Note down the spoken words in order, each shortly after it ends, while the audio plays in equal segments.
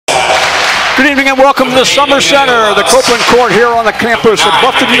Good evening and welcome to the Summer Center, the Copeland Court here on the campus of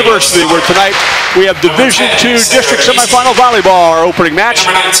Bluffton University, where tonight we have Division II District Semifinal Volleyball, our opening match,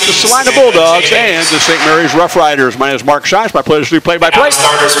 the Celina Bulldogs and the St. Mary's Rough Riders. My name is Mark Shines. My pleasure to do play-by-play.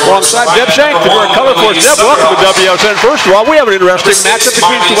 Alongside Deb Shank, to do our color for us. Deb, welcome to WSN. First of all, we have an interesting matchup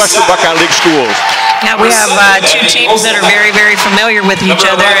between two Western Buckeye League schools. Yeah, we have two teams that are very, very familiar with each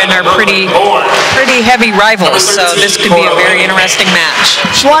other and are pretty heavy rivals, so this could be a very interesting match.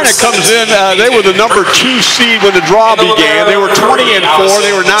 Celina comes in, they were the number 2 seed when the draw began. They were 20-4,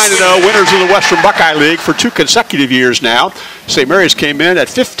 they were 9-0, winners of the Western Buckeye League for 2 consecutive years now. St. Mary's came in at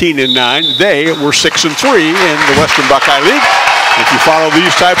 15-9. They were 6-3 in the Western Buckeye League. If you follow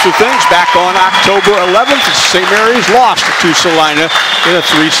these types of things, back on October 11th, St. Mary's lost to Celina in a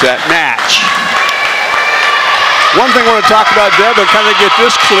 3-set match. One thing I want to talk about, Deb, and kind of get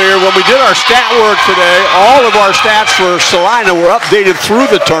this clear, when we did our stat work today, all of our stats for Celina were updated through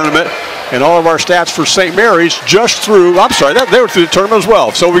the tournament, and all of our stats for St. Mary's just through, I'm sorry, they were through the tournament as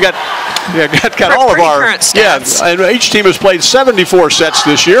well. So we got all of our current stats. Yeah, and each team has played 74 sets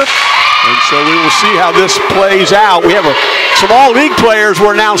this year, and so we will see how this plays out. We have some all-league players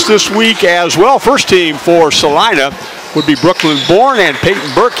were announced this week as well. First team for Celina would be Brooklyn Bourne and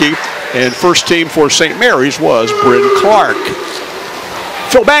Peyton Berkey. And first team for St. Mary's was Bryn Clark.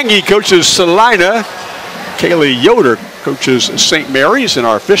 Phil Bangy coaches Celina. Kaylee Yoder coaches St. Mary's. And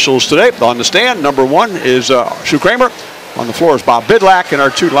our officials today on the stand, number 1 is Sue Kramer. On the floor is Bob Bidlack. And our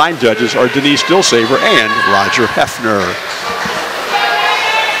 2 line judges are Denise Dillsaver and Roger Hefner.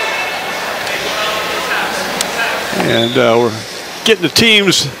 And we're getting the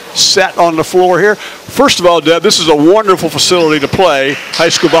teams set on the floor here. First of all, Deb, this is a wonderful facility to play high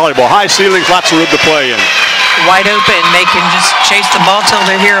school volleyball. High ceilings, lots of room to play in. Wide open. They can just chase the ball till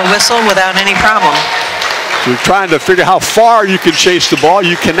they hear a whistle without any problem. So you're trying to figure how far you can chase the ball.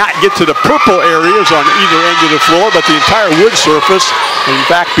 You cannot get to the purple areas on either end of the floor, but the entire wood surface, and in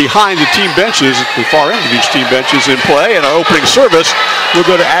fact, behind the team benches, the far end of each team bench is in play. And our opening service will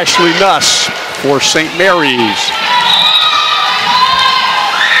go to Ashley Nuss for St. Mary's.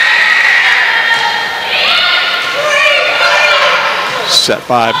 Set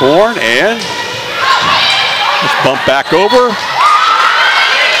by Bourne, and let's bump back over,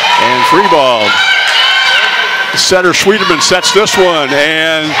 and free ball. The setter Sweeterman sets this one,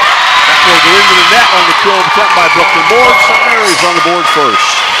 and that will go into the net on the kill attempt by Brooklyn Bourne. St. Mary's on the board first.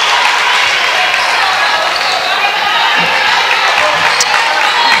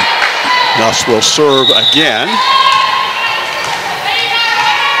 Nuss will serve again.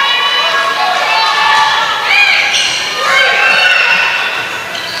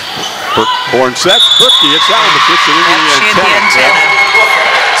 Bourne sets, Berkey, it's out of the kitchen in the antenna.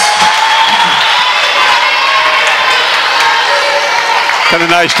 Kind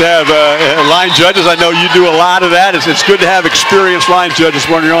of nice to have line judges. I know you do a lot of that. It's good to have experienced line judges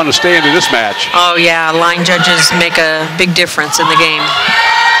when you're on the stand in this match. Oh yeah, line judges make a big difference in the game.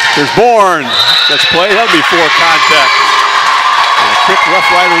 Here's Bourne. That's play. That'll be 4 contact. And a quick Rough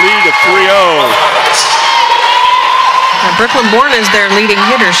Rider lead of 3-0. Now, Brooklyn Bourne is their leading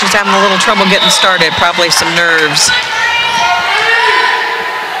hitter. She's having a little trouble getting started, probably some nerves.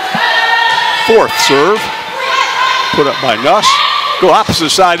 4th serve, put up by Nuss. Go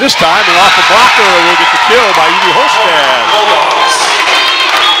opposite side this time, and off the blocker will get the kill by Edie Hostad.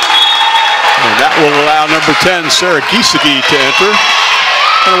 And that will allow number 10, Sarah Giesecke, to enter.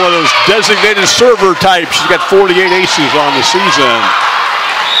 Kind of one of those designated server types. She's got 48 aces on the season.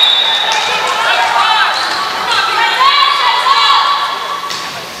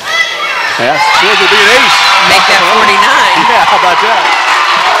 Yeah, serve will be an ace. Make that 49. Yeah, how about that?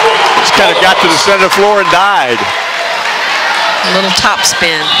 Just kind of got to the center floor and died. A little top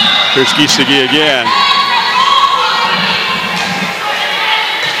spin. Here's Giesecke again.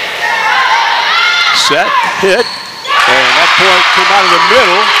 Set, hit, and that point came out of the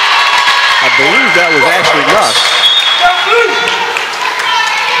middle. I believe that was Ashley Nuss.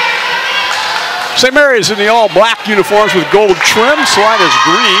 St. Mary's in the all-black uniforms with gold trim. Celina's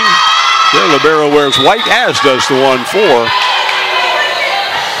green. Their libero wears white, as does the one for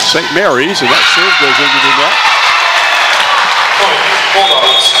St. Mary's, and that serve goes into the net.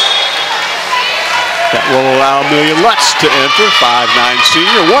 That will allow Amelia Lutz to enter, 5'9"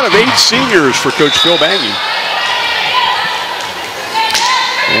 senior, one of 8 seniors for Coach Phil Bangy.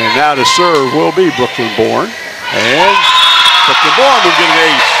 And now to serve will be Brooklyn Bourne, and Brooklyn Bourne will get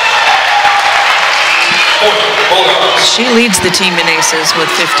an ace. She leads the team in aces with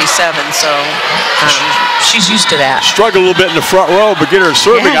 57, so she's used to that. Struggled a little bit in the front row, but get her a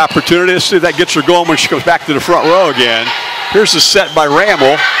serving opportunity. Let's see if that gets her going when she comes back to the front row again. Here's the set by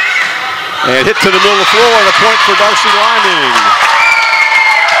Ramel. And hit to the middle of the floor, and a point for Darcy Liming.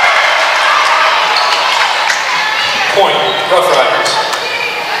 Point, Rough Riders.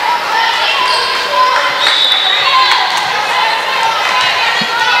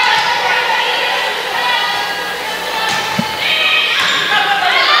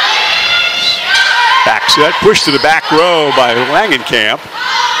 Back set, pushed to the back row by Langenkamp.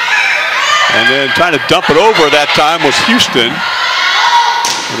 And then trying to dump it over that time was Houston.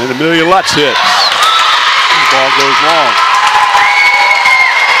 And then Amelia Lutz hits. The ball goes long.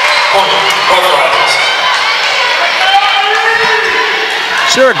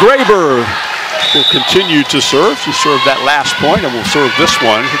 Sarah Graber will continue to serve. She served that last point and will serve this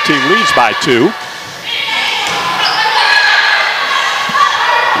one. Her team leads by 2.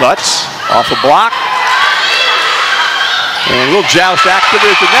 Lutz off a block. And a little joust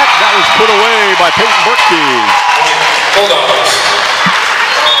activity at the net. That was put away by Peyton Berkey. Hold on.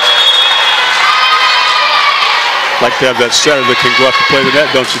 Like to have that setter that can go up and play the net,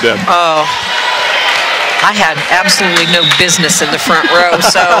 don't you, Deb? Oh, I had absolutely no business in the front row,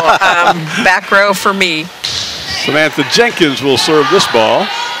 so back row for me. Samantha Jenkins will serve this ball.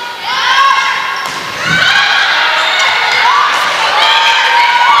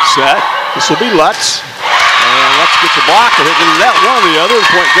 Set. This will be Lutz. And Lutz gets a block and hit into that one or the other.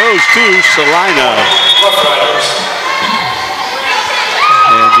 The point goes to Celina.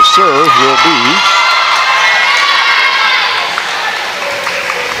 And the serve will be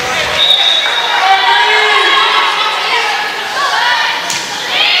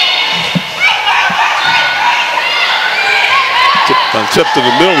tipped to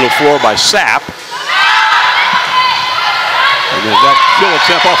the middle of the floor by Sapp. And then that kill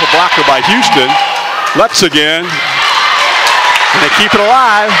attempt off a blocker by Houston. Lutz again. And they keep it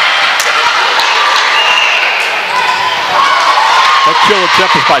alive. That kill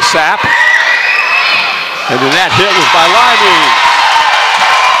attempt was by Sapp. And then that hit was by Liming.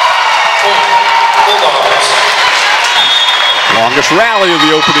 Longest rally of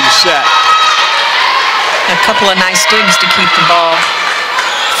the opening set. A couple of nice digs to keep the ball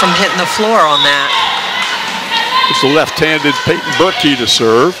from hitting the floor on that. It's the left-handed Peyton Berkey to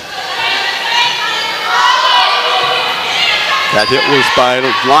serve. That hit was by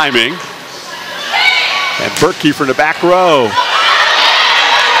Liming. And Berkey from the back row.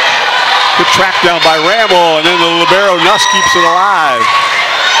 Good track down by Rammel, and then the libero Nuss keeps it alive.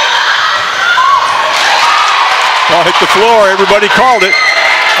 Ball hit the floor, everybody called it.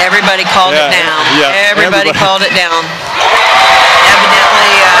 Everybody called it down. Yeah, everybody called it down.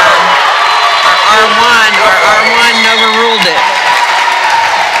 Evidently, our R1 overruled it.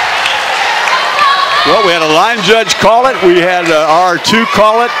 Well, we had a line judge call it, we had R2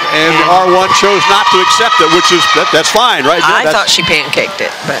 call it, and R1 chose not to accept it, which is, that's fine, right? I thought she pancaked it,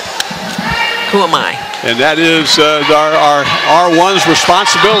 but who am I? And that is our R1's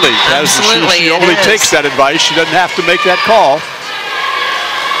responsibility. Absolutely, she only takes that advice. She doesn't have to make that call.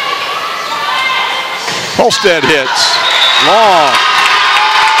 Holstead hits. Long.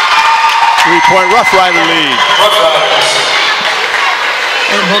 3-point Rough Rider lead.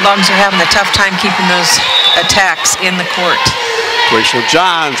 The Bulldogs are having a tough time keeping those attacks in the court. Rachel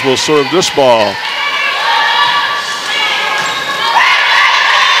Johns will serve this ball.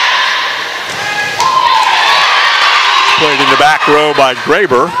 Played in the back row by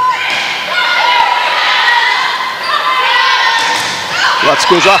Graber. Lutz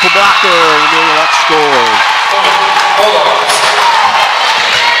goes off a blocker. Amelia Lutz scores.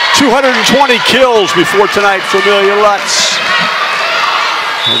 220 kills before tonight for Amelia Lutz.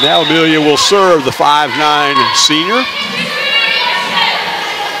 And now Amelia will serve the 5'9" senior.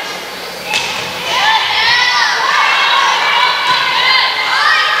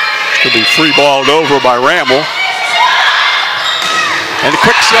 Could be free balled over by Rammel. And a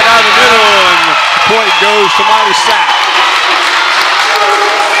quick set out of the middle, and the point goes to Miley Sapp.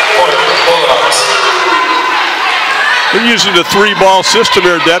 We're using the 3-ball system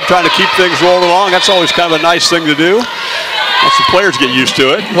here, Deb, trying to keep things rolling along. That's always kind of a nice thing to do. Once the players get used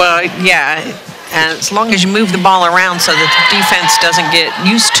to it. Well, yeah, and as long as you move the ball around so that the defense doesn't get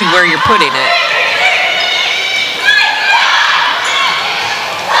used to where you're putting it.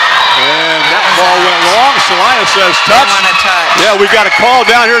 And that ball went long. Celina says touch. They want a touch. Yeah, we got a call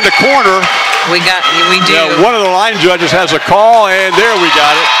down here in the corner. We do. Yeah, one of the line judges has a call, and there we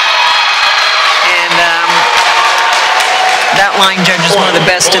got it. And that line judge is one of the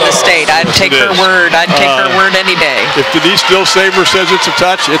best in the state. I'd take her word. I'd take her word any day. If Denise Dillsaver says it's a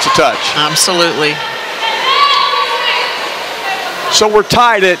touch, it's a touch. Absolutely. So we're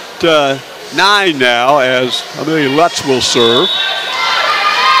tied at 9 now as Amelia Lutz will serve.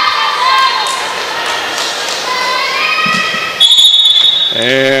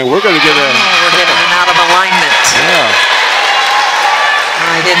 And we're going to get a... we're getting an out of alignment. Yeah.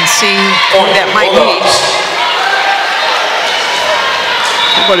 I didn't see who that might be.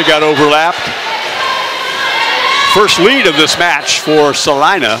 Somebody got overlapped. First lead of this match for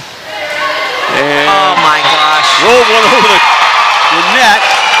Celina. And oh my gosh. rolled one over the net.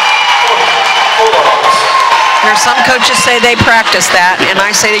 There are some coaches say they practice that, and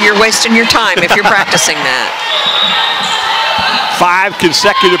I say that you're wasting your time if you're practicing that. 5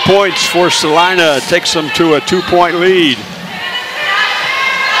 consecutive points for Celina. Takes them to a 2-point lead.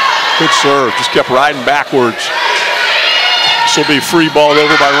 Good serve. Just kept riding backwards. This will be free balled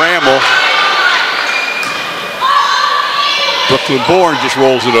over by Ramble. Brooklyn Bourne just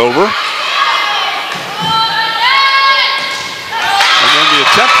rolls it over. And then the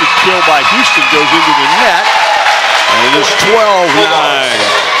attempted kill by Houston goes into the net. And it is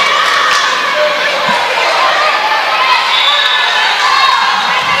 12-9.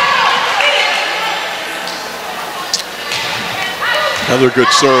 Another good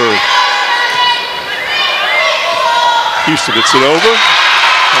serve. Houston gets it over.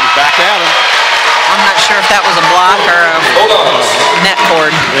 Comes back at him. I'm not sure if that was a block or a net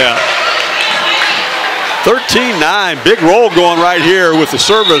cord. Yeah. 13-9. Big roll going right here with the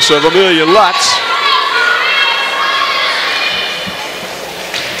service of Amelia Lutz.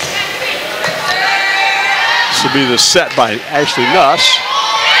 This will be the set by Ashley Nuss.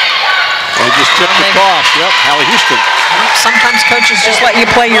 And just tipped across. Yep, Hallie Houston. Sometimes coaches just let you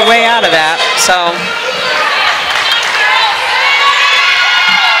play your way out of that. So.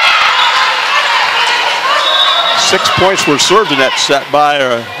 6 points were served in that set by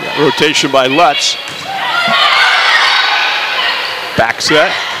a rotation by Lutz. Back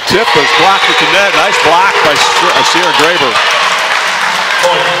set. Tip is blocked at the net. Nice block by Sierra Graber.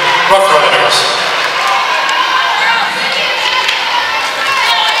 Point, Rough Riders.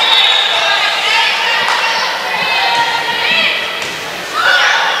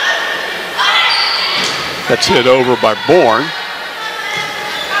 That's hit over by Bourne.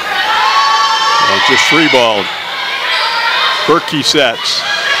 And just free balled. Berkey sets.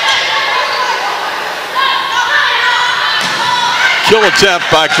 Kill attempt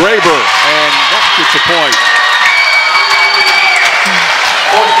by Graber, and that gets a point.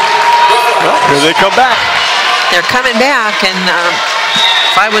 Well, here they come back. They're coming back, and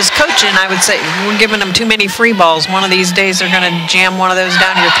if I was coaching, I would say we're giving them too many free balls. One of these days, they're going to jam one of those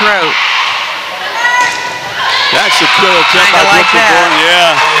down your throat. That's a kill attempt by like Brooklyn Bourne,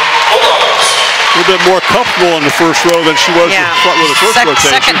 yeah. A little bit more comfortable in the first row than she was with the first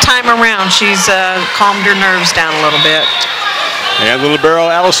rotation. Second time around, she's calmed her nerves down a little bit. And the libero,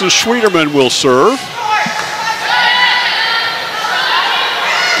 Allison Schwieterman, will serve.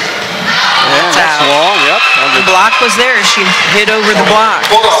 And that's long, yep. The block was there. She hit over the block,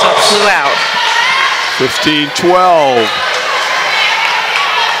 so it flew out. 15-12.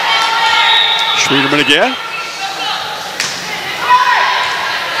 Schwieterman again.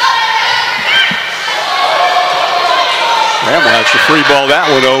 Ramble has to free ball that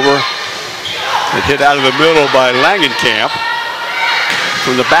one over. It hit out of the middle by Langenkamp.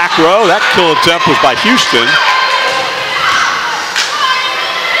 From the back row, that kill attempt was by Houston.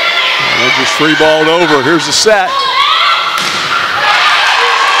 And just free balled over. Here's the set.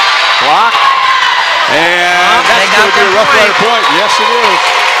 Block. And that's going to be a Rough Rider point. Yes, it is.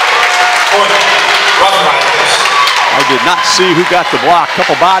 Point, Rough Riders. I did not see who got the block. A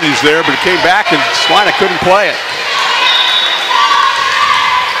couple bodies there, but it came back and Celina couldn't play it.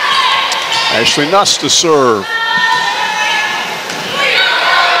 Ashley Nuss to serve.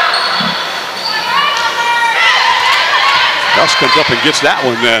 Nuss comes up and gets that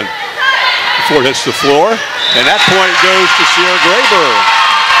one then before it hits the floor. And that point goes to Sierra Graber.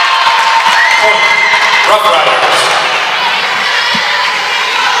 Rough Riders.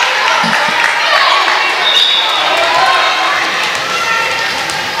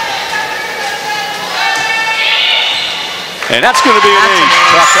 And that's going to be an ace.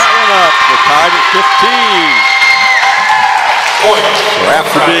 Tuck that one up. We're tied at 15. Point. So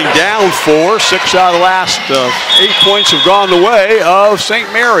after being down 4, 6 out of the last 8 points have gone the way of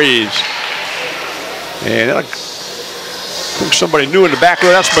St. Mary's. And I think somebody new in the back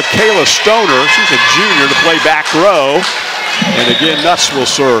row. That's Michaela Stoner. She's a junior to play back row. And again, Nuss will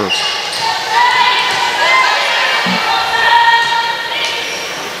serve.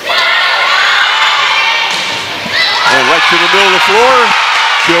 And right to the middle of the floor,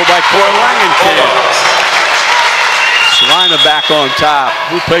 killed by Cora Langenkamp. Celina back on top.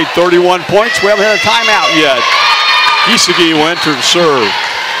 We played 31 points. We haven't had a timeout yet. Gisagi will enter to serve.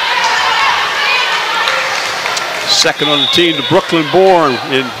 Second on the team to Brooklyn born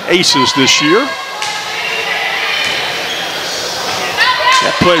in aces this year.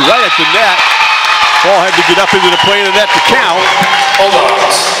 That play right at the net. Ball had to get up into the plane of the net to count.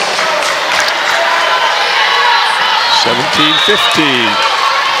 17-15.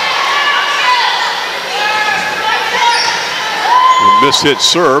 The miss-hit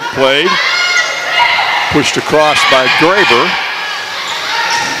serve played. Pushed across by Graber.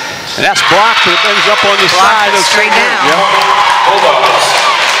 And that's blocked, but it ends up on the side of straight down. Yep.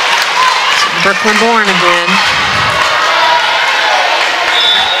 Brooklyn born again.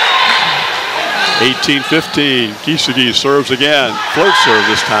 18-15. Kisagi serves again. Float serve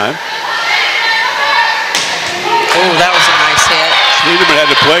this time. Oh, that was a nice hit. Schneedeman had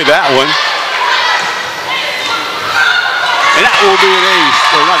to play that one. And that will be an ace.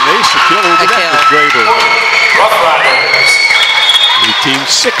 Or not an ace, a kill. Will be that for Graber.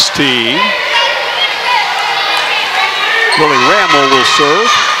 18-16. Willie Ramel will serve.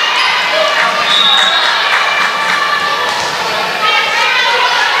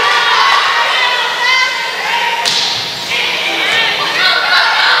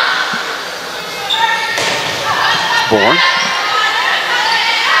 Born.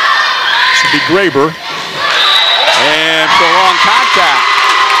 Should be Graber. And prolonged contact.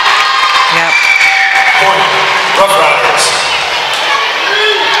 Yep. Rough Riders.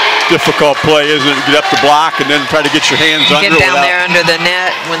 Difficult play, isn't it? Get up the block and then try to get your hands under it. Get down there under the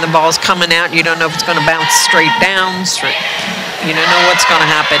net when the ball's coming out. You don't know if it's going to bounce straight down. You don't know what's going to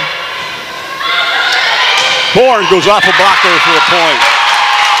happen. Bourne goes off a blocker for a point.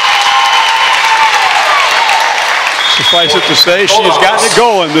 Suffice it to say, she has gotten it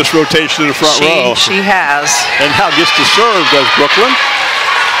going this rotation in the front row. She has. And now gets to serve, does Brooklyn.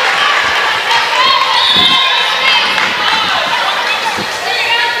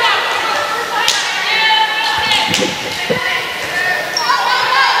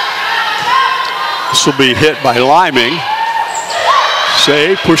 This will be hit by Liming.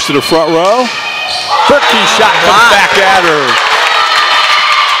 Save, push to the front row. Berkey's shot comes back at her.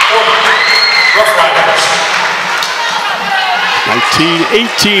 Rough Riders.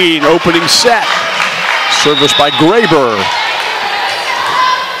 19-18 opening set. Service by Graber.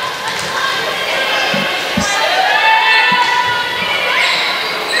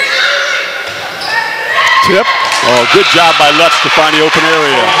 Tip. Oh, good job by Lutz to find the open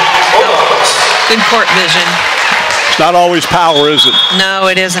area. Good court vision. It's not always power, is it? No,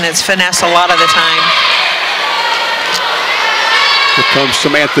 it isn't. It's finesse a lot of the time. Here comes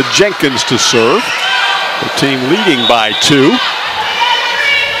Samantha Jenkins to serve. The team leading by 2. And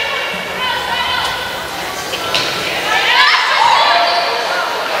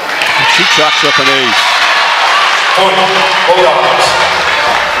she chalks up an ace.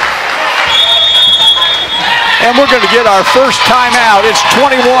 And we're going to get our first timeout. It's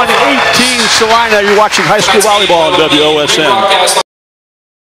 21-18 Celina. You're watching high school volleyball on WOSN.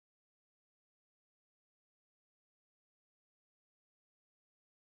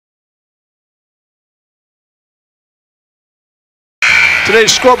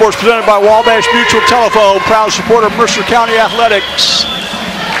 Today's scoreboard is presented by Wabash Mutual Telephone, proud supporter of Mercer County Athletics.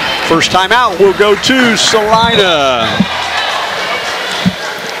 First time out will go to Celina.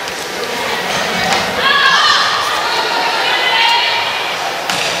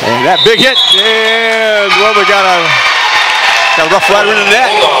 And that big hit, and well, we got a rough rider in the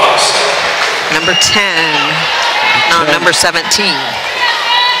net. Number 10, no, number 17.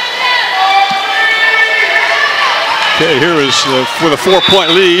 Okay, here is with a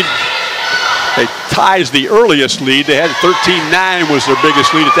 4-point lead. They ties the earliest lead. They had 13-9 was their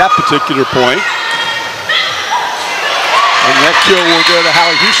biggest lead at that particular point. And that kill will go to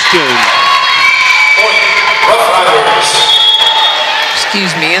Hallie Houston. Rough Riders.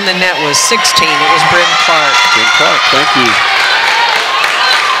 Excuse me, and the net was 16. It was Bryn Clark. Bryn Clark, thank you.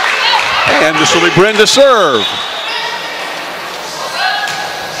 And this will be Bryn to serve.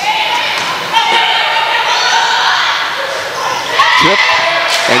 Tip,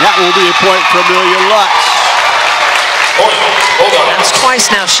 and that will be a point for Amelia Lutz. That's twice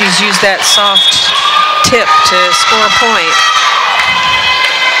now she's used that soft tip to score a point.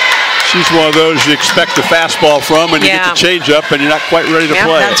 She's one of those you expect the fastball from, and you get the changeup, and you're not quite ready to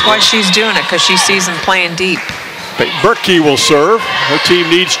play. That's why she's doing it, because she sees them playing deep. Berkey will serve. Her team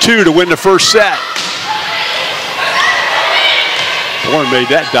needs 2 to win the first set. Bourne made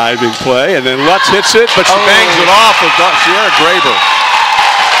that diving play, and then Lutz hits it, but she bangs it off of Sierra Graber.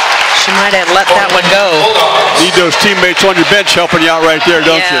 She might have let that one go. Need those teammates on your bench helping you out right there,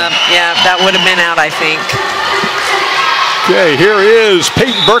 don't you? Yeah, that would have been out, I think. Okay, here is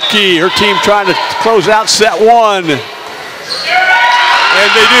Peyton Berkey, her team trying to close out set one. And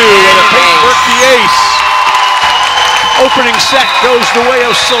they do, with a Peyton Berkey ace. Opening set goes the way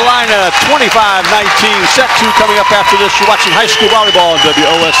of Celina, 25-19. Set two coming up after this. You're watching high school volleyball on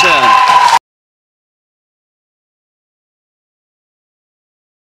WOSN.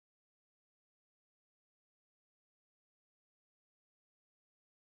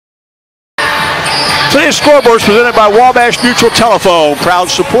 Today's scoreboard is presented by Wabash Mutual Telephone, proud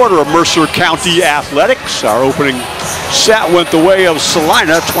supporter of Mercer County Athletics. Our opening set went the way of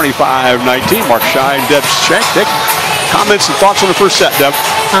Celina, 25-19. Mark Shine, Deb Shank. Comments and thoughts on the first set, Deb?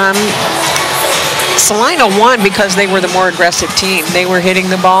 Celina won because they were the more aggressive team. They were hitting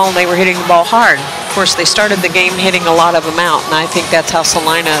the ball, and they were hitting the ball hard. Of course, they started the game hitting a lot of them out, and I think that's how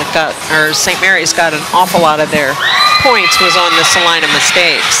Celina got, or St. Mary's got an awful lot of their points was on the Celina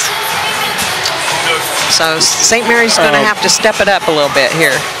mistakes. So St. Mary's going to have to step it up a little bit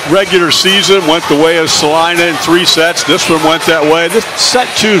here. Regular season went the way of Celina in 3 sets. This one went that way. This set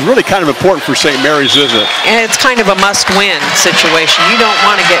two is really kind of important for St. Mary's, isn't it? And it's kind of a must-win situation. You don't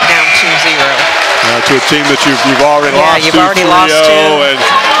want to get down 2-0. To a team that you've already lost to. Yeah, you've already lost to.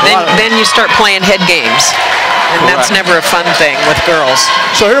 And then you start playing head games. And that's never a fun thing with girls.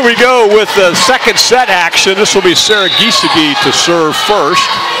 So here we go with the second set action. This will be Sarah Giesecke to serve first.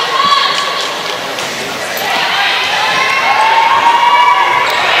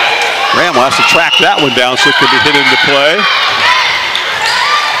 Ram will have to track that one down so it can be hit into play.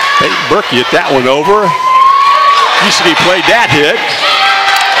 Peyton Berkey hit that one over. Giesecke played that hit.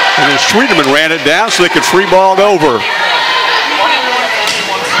 And then Schwiedeman ran it down so they could free ball it over.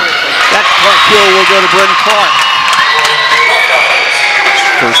 That kill will go to Brendan Clark.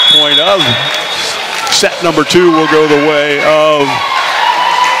 First point of set number 2 will go the way of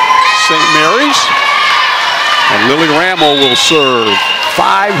St. Mary's. And Lily Rammel will serve.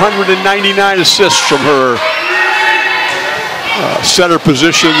 599 assists from her setter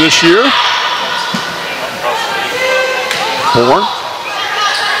position this year. Bourne.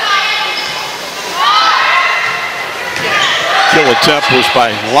 Kill attempt was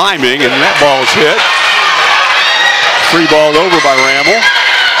by Liming, and that ball is hit. Free ball over by Rammel.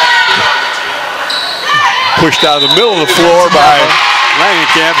 Pushed out of the middle of the floor by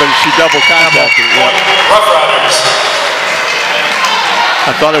Langenkamp, and she double contacted.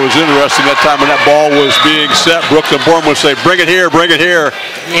 I thought it was interesting that time when that ball was being set, Brooklyn Bourne would say, bring it here, bring it here.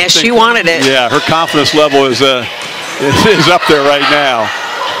 Yeah, she wanted it. Yeah, her confidence level is up there right now.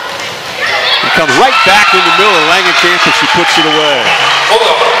 It comes right back in the middle of Langenkamp and she puts it away.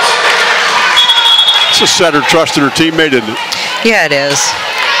 It's a setter trusting her teammate, isn't it? Yeah, it is.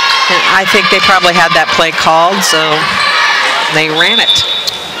 And I think they probably had that play called, so they ran it.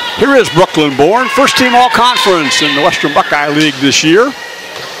 Here is Brooklyn Bourne, first team all-conference in the Western Buckeye League this year.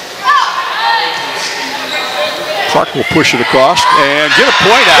 Clark will push it across and get a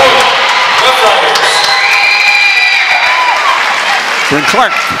point out of it. Bryn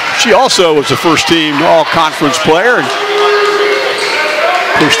Clark, she also was a first team all-conference player and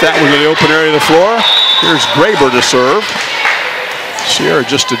pushed that one to the open area of the floor. Here's Graber to serve. Sierra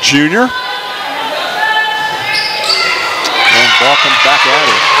just a junior. And ball comes back at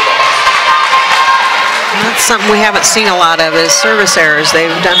her. That's something we haven't seen a lot of is service errors.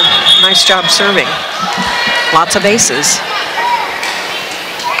 They've done a nice job serving. Lots of aces.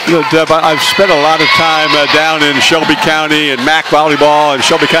 You know, Deb, I've spent a lot of time down in Shelby County and MAC Volleyball and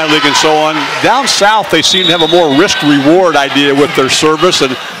Shelby County League and so on. Down south, they seem to have a more risk-reward idea with their service,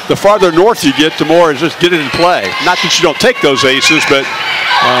 and the farther north you get, the more is just get it in play. Not that you don't take those aces, but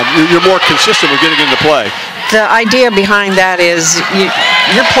you're more consistent with getting into play. The idea behind that is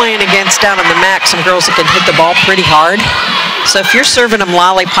you're playing against, down on the MAC, some girls that can hit the ball pretty hard. So if you're serving them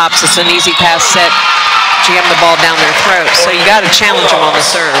lollipops, it's an easy pass set. Jam the ball down their throat, so you got to challenge them on the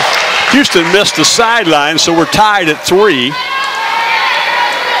serve. Houston missed the sideline, so we're tied at 3.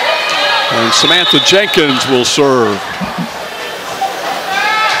 And Samantha Jenkins will serve.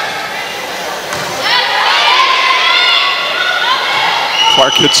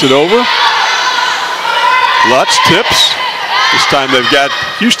 Clark hits it over. Lutz tips. This time they've got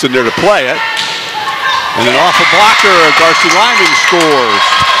Houston there to play it. And then off a blocker, Darcy Liming scores.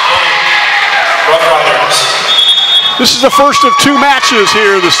 This is the first of 2 matches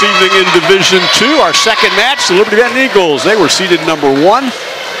here this evening in Division II. Our second match, the Liberty Benton Eagles. They were seeded number 1,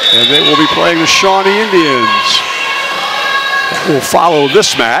 and they will be playing the Shawnee Indians. That will follow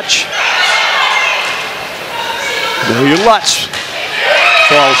this match. Amelia Lutz.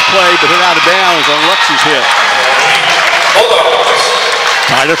 Ball's played, but hit out of bounds on Lutz's hit.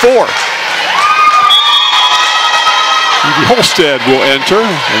 Tied at 4. Evie Holstead will enter,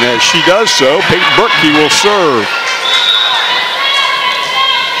 and as she does so, Peyton Berkey will serve.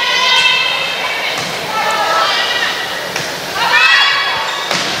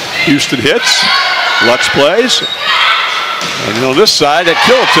 Houston hits, Lutz plays, and on this side, that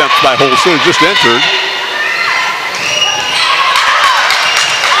kill attempt by Holstead just entered.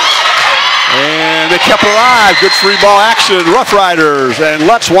 And they kept it alive. Good free ball action, Rough Riders, and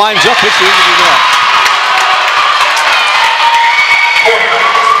Lutz winds up hitting into the net.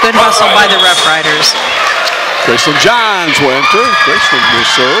 Good hustle by the Rough Riders. Graceland Johns will enter. Graceland will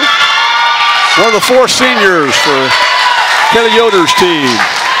serve. One of the 4 seniors for Kelly Yoder's team.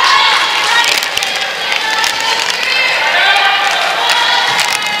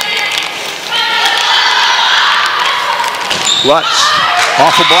 Lutz,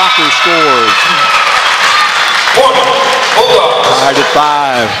 off a blocker, scores. Tied at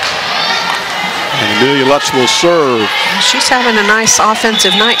 5. And Amelia Lutz will serve. She's having a nice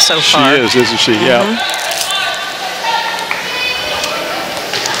offensive night so far. She is, isn't she? Yeah.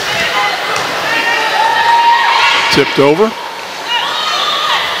 Tipped over.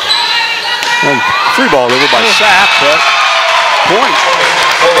 And free ball over by Sapp, but point.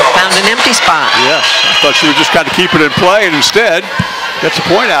 Found an empty spot. Yes, I thought she would just kind of keep it in play, and instead gets a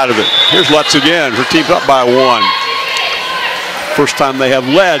point out of it. Here's Lutz again. Her team's up by 1. First time they have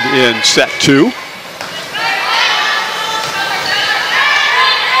led in set 2.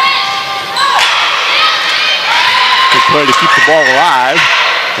 Good play to keep the ball alive.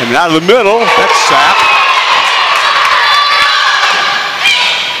 And out of the middle, that's Sapp.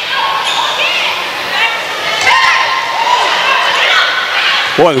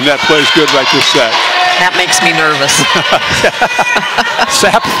 Boy, the net plays good right this set. That makes me nervous.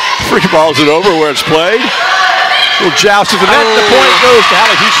 Sapp free balls it over where it's played. Little joust at the net. The point goes to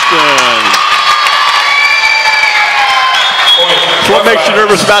Hallie Houston. What makes you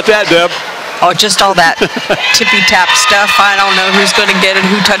nervous about that, Deb? Oh, just all that tippy-tap stuff. I don't know who's going to get it,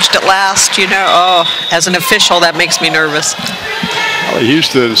 who touched it last, you know. Oh, as an official, that makes me nervous. Hallie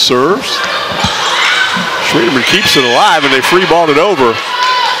Houston serves. Schwederman keeps it alive, and they free balled it over.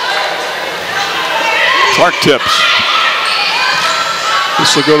 Clark tips.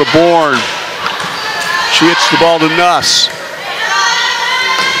 This will go to Bourne. She hits the ball to Nuss.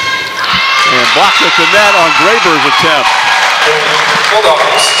 And blocked at the net on Graber's attempt.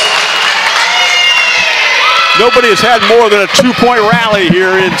 Nobody has had more than a 2-point rally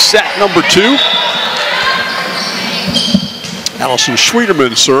here in set number 2. Allison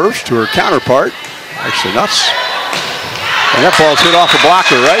Schwederman serves to her counterpart. Actually, Nuss. And that ball's hit off a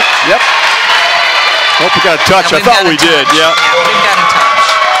blocker, right? Yep. Hope we got a touch. I thought we did, yeah. We got a touch.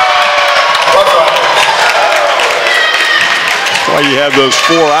 That's why you have those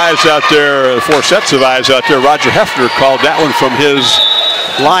 4 eyes out there, 4 sets of eyes out there. Roger Hefner called that one from his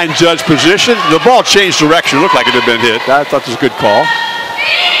line judge position. The ball changed direction. It looked like it had been hit. I thought it was a good call.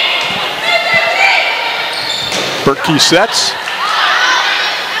 Berkey sets.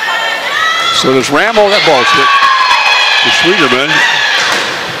 So does Ramel. That ball's hit to Schwederman.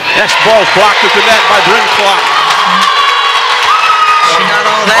 Next ball's blocked at the net by Bryn Clark. She got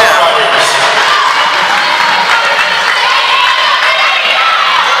all that.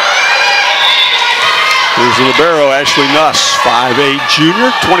 Here's the libero, Ashley Nuss, 5'8"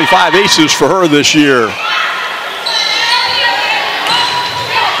 junior, 25 aces for her this year.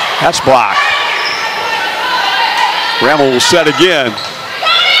 That's blocked. Ramel will set again.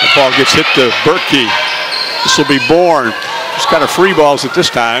 The ball gets hit to Berkey. This will be Bourne. Just kind of free balls at this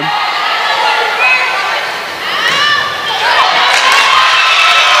time.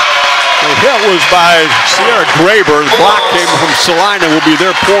 The hit was by Sierra Graber. The block came from Celina, will be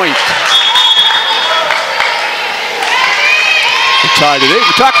their point. We're tied at 8.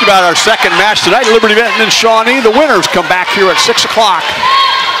 We talked about our second match tonight, Liberty Benton and Shawnee. The winners come back here at 6 o'clock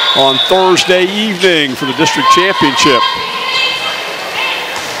on Thursday evening for the district championship.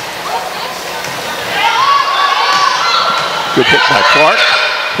 Good hit by Clark.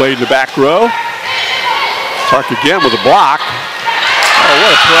 Played in the back row. Clark again with a block. Oh,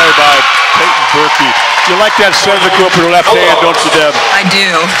 what a play by Peyton Berkey. You like that center to go up with her left hand, don't you, Deb? I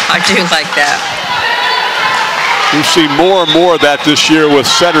do. I do like that. We've seen more and more of that this year with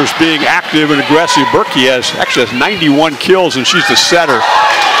setters being active and aggressive. Berkey actually has 91 kills, and she's the setter.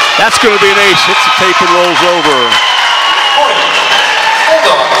 That's going to be an ace. Hits the tape and rolls over.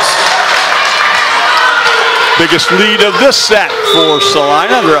 Biggest lead of this set for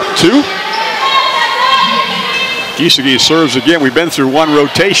Celina. They're up 2. Giesecke serves again. We've been through 1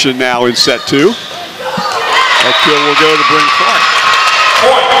 rotation now in set 2. That kill will go to Bryn Clark.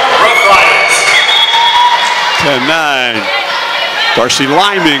 Point, Rough Riders. 10-9. Darcy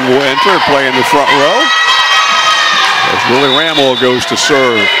Liming will enter and play in the front row as Lily Ramel goes to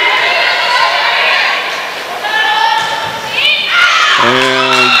serve.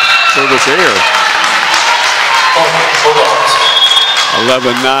 And service air.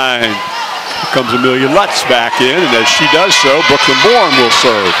 11-9. Here comes Amelia Lutz back in, and as she does so, Brooklyn Bourne will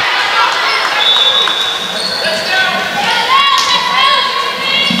serve.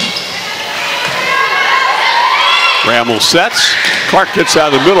 Ramel sets. Clark gets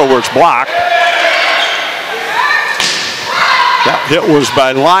out of the middle where it's blocked. That hit was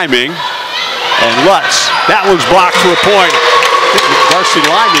by Liming. And Lutz. That one's blocked for a point. Darcy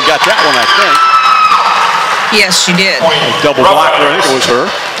Liming got that one, I think. Yes, she did. Double blocker, I think it was her.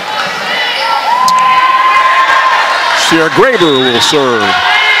 Sierra Graber will serve.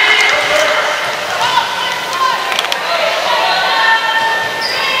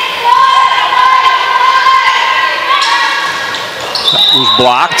 That was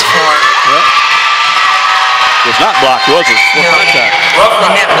blocked. Yep. It was not blocked, was it? No, Contact.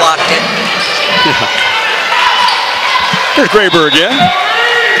 the net blocked it. Yeah. Here's Graber again.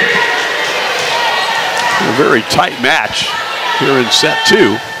 A very tight match here in set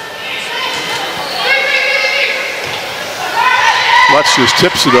 2. Lutz just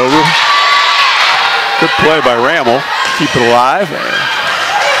tips it over. Good play by Ramel. Keep it alive.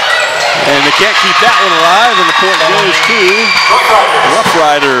 And they can't keep that one alive, and the point goes to Rough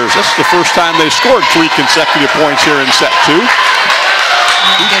Riders. That's the first time they scored 3 consecutive points here in set 2.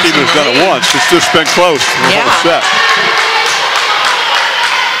 Each team has done it once. It's just been close the whole set.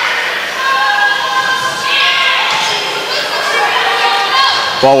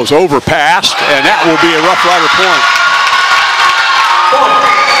 Ball was overpassed, and that will be a Rough Rider point.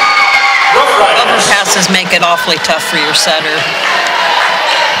 Overpasses make it awfully tough for your setter.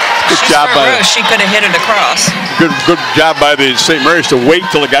 Good job by she could have hit it across. Good job by the St. Mary's to wait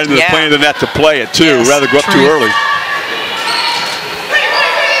till it got into the plane of the net to play it too, rather go up too early.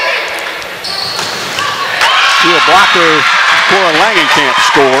 See a blocker, Cora Langenkamp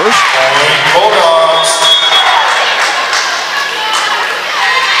scores.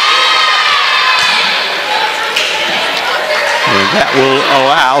 And that will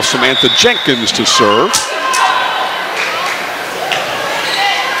allow Samantha Jenkins to serve.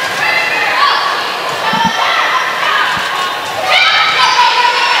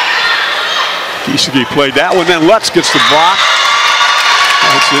 Kisagi played that one, then Lutz gets the block.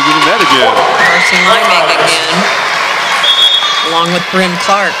 It's into the net again. Darcy Liming again, along with Bryn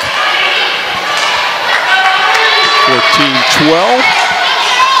Clark. 14-12.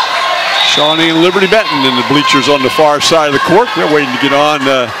 Shawnee and Liberty Benton in the bleachers on the far side of the court. They're waiting to get on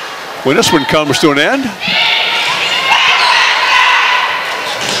when this one comes to an end.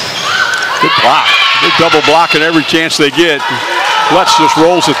 Good block. They're double blocking every chance they get. Lutz just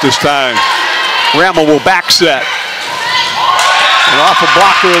rolls it this time. Ramel will back set. And off a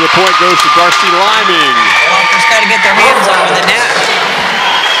blocker, the point goes to Darcy Liming. Walker's got to get their hands over the net.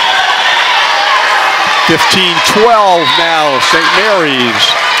 15-12 now, St.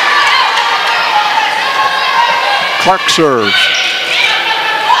 Mary's. Clark serves.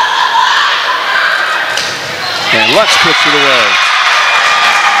 And Lutz puts it away.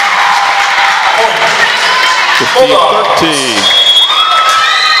 15-13.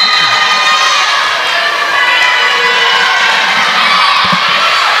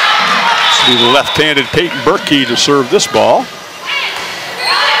 This will be the left-handed Peyton Berkey to serve this ball.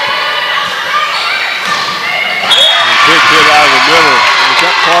 Big hit out of the middle. Was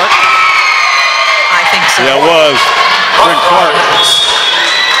that Clark? I think so. Yeah, it was. Bryn Clark.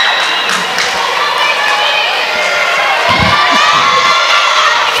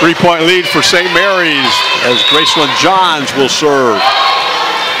 Three-point lead for St. Mary's as Graceland Johns will serve.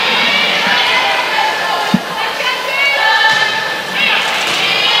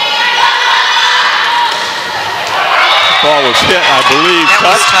 The ball was hit, I believe. That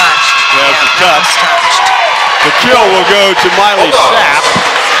was touched. Yeah, it was a touch. That was touched. The kill will go to Miley Sapp.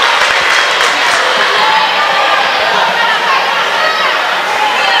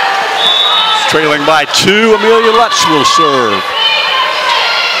 Trailing by 2, Amelia Lutz will serve.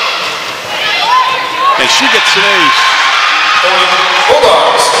 And she gets an ace.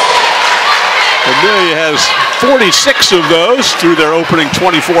 Amelia has 46 of those through their opening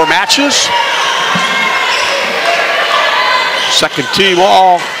 24 matches. Second team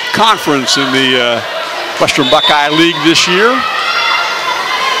all conference in the Western Buckeye League this year.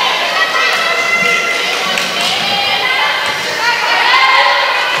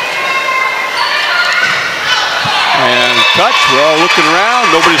 And touch. We're all looking around.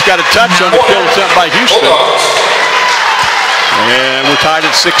 Nobody's got a touch on the kill attempt by Houston. And we're tied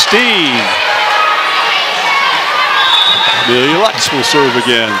at 16. Amelia Lutz will serve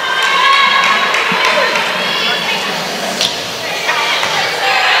again.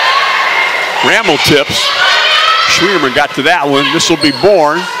 Ramble tips. Schwieterman got to that one. This will be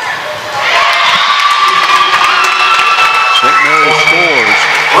Bourne. St. Mary's scores.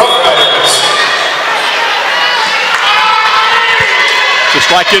 Just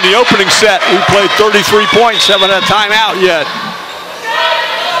like in the opening set, we played 33 points, haven't had a timeout yet.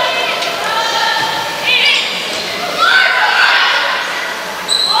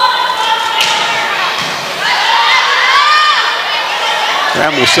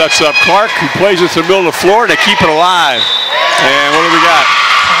 Ramble sets up Clark, who plays it to the middle of the floor, and they keep it alive. And what do we got?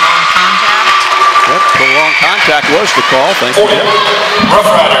 Prolonged contact. Yep, prolonged contact was the call. Thank you.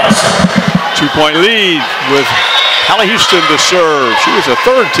 Rough Riders. 2-point lead with Hallie Houston to serve. She was a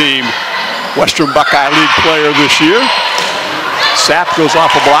third-team Western Buckeye League player this year. Sapp goes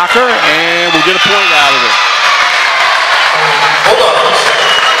off a blocker, and we'll get a point out of it.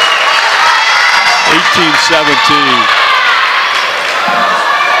 18-17.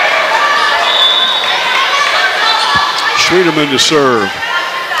 Schwieterman to serve.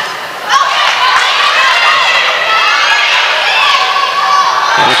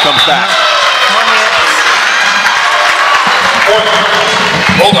 And it comes back.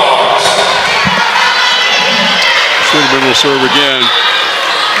 Bulldogs. Schwieterman will serve again.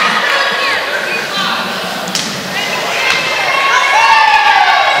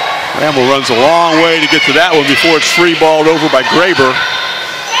 Ramble runs a long way to get to that one before it's free balled over by Graber.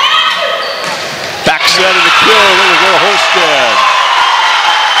 Back set and the kill. There we go, Holstead.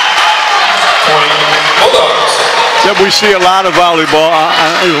 Yeah, we see a lot of volleyball,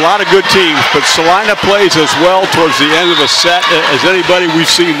 a lot of good teams, but Celina plays as well towards the end of a set as anybody we've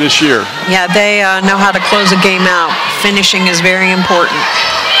seen this year. Yeah, they know how to close a game out. Finishing is very important.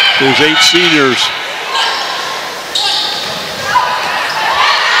 There's 8 seniors.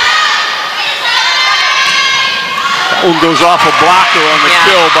 That one goes off a blocker on the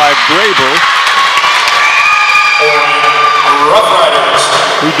kill by Graber. Rough Riders.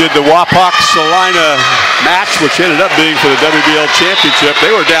 Who did the Wapak Celina match, which ended up being for the WBL championship.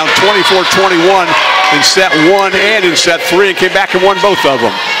 They were down 24-21 in set 1 and in set 3 and came back and won both of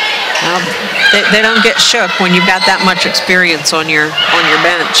them. Well, they don't get shook when you've got that much experience on your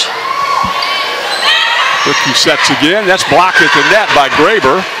bench. Ricky sets again. That's blocked at the net by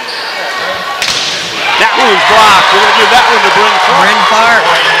Graber. That one was blocked. We're going to give that one to Bryn Clark. Bryn Clark.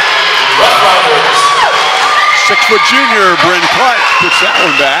 Rough Riders. 6-foot junior Bryn Clark puts that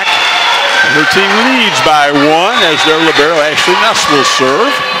one back. And her team leads by 1 as their libero Ashley Nuss will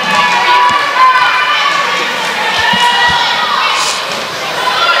serve.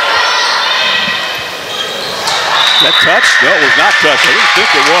 That touch? No, it was not touched. I didn't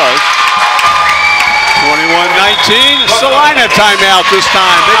think it was. 21-19. Celina timeout this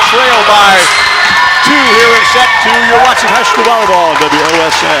time. They trail by 2 here in set 2. You're watching high school volleyball on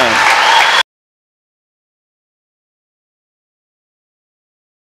WOSN.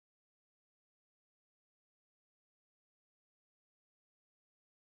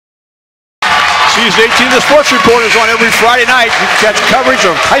 Season 18 of the Sports Report is on every Friday night. You can catch coverage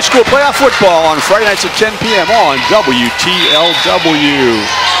of high school playoff football on Friday nights at 10 p.m. on WTLW.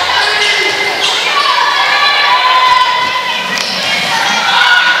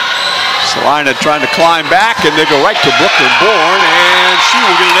 Celina trying to climb back, and they go right to Brooklyn Bourne, and she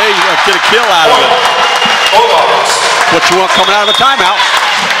will get a kill out of it. What you want coming out of a timeout?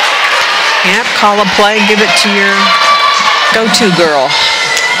 Yep, call a play, give it to your go-to girl.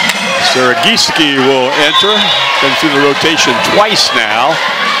 Sarah Gieske will enter. Been through the rotation twice now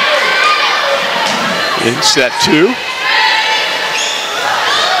in set 2.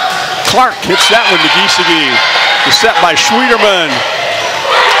 Clark hits that one to Gieske. The set by Schwieterman.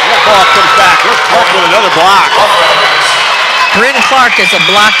 That ball comes back. Let's Clark with another block. Bryn Clark is a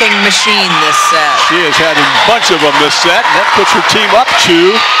blocking machine this set. She has had a bunch of them this set. And that puts her team up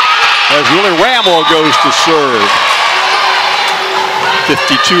 2 as Willie Ramel goes to serve.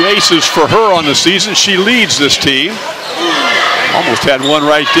 52 aces for her on the season. She leads this team. Almost had one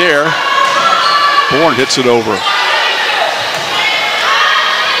right there. Bourne hits it over.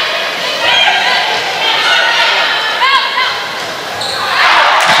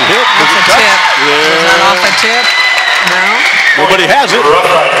 Hit. That's a tip. Yeah. Was that off a tip? No. Nobody has it.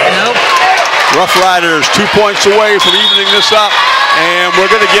 Nope. Rough Riders 2 points away from evening this up. And we're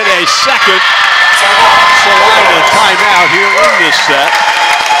going to get a second Celina timeout here in this set.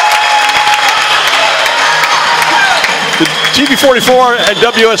 TV44 and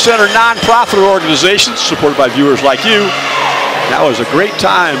WSN are non-profit organizations supported by viewers like you. Now is a great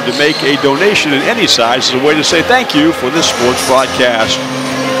time to make a donation in any size as a way to say thank you for this sports broadcast.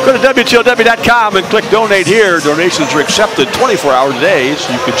 Go to WTLW.com and click donate here. Donations are accepted 24 hours a day,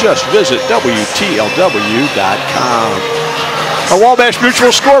 so you can just visit WTLW.com. Our Wabash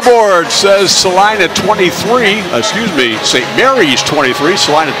Mutual scoreboard says St. Mary's 23,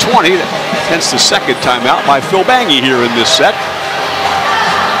 Celina 20. Hence the second timeout by Phil Bangy here in this set.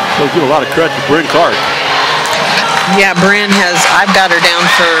 He'll give a lot of credit to Bryn Clark. Yeah, Bryn I've got her down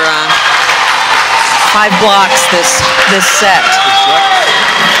for 5 blocks this set.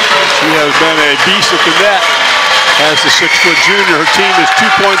 She has been a beast at the net as the 6-foot junior. Her team is 2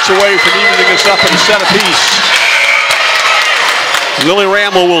 points away from evening us up in a set apiece. Lily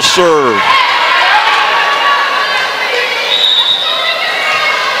Ramel will serve.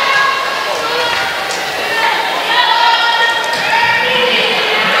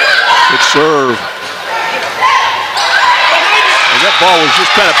 Good serve. And that ball was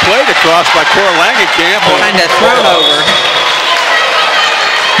just kind of played across by Cora Langenkamp. Kind of thrown over.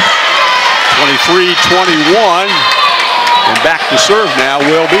 23-21. And back to serve now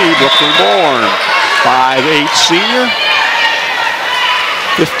will be Brooklyn Bourne. 5'8" senior.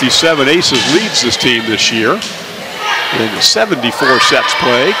 57 aces leads this team this year in 74 sets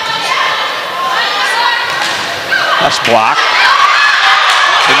played. That's blocked.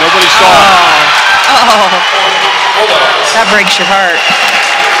 And nobody saw it. Oh, that breaks your heart.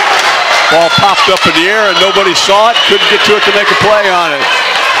 Ball popped up in the air and nobody saw it. Couldn't get to it to make a play on it.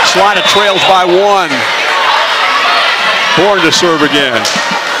 Celina trails by 1. Bourne to serve again.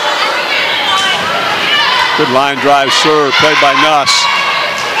 Good line drive serve played by Nuss.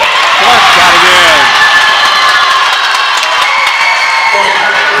 Clark got it in.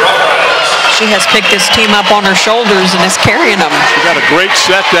 She has picked this team up on her shoulders and is carrying them. She got a great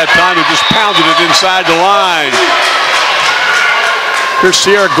set that time and just pounded it inside the line. Here's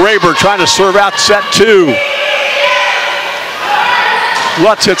Sierra Graber trying to serve out set 2.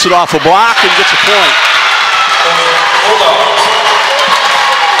 Lutz hits it off a block and gets a point.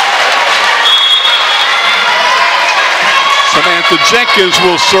 Samantha Jenkins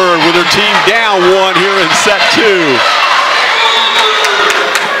will serve with her team down 1 here in set 2.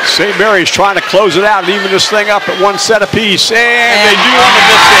 St. Mary's trying to close it out and even this thing up at 1 set apiece. And they do on the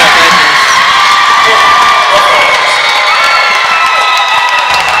miss it.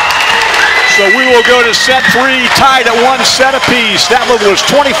 So we will go to set 3, tied at 1 set apiece. That one was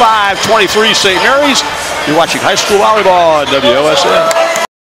 25-23 St. Mary's. You're watching high school volleyball on WOSN.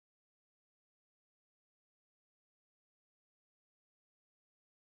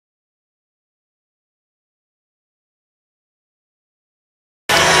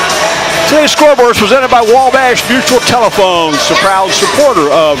 Today's scoreboard is presented by Wabash Mutual Telephones, a proud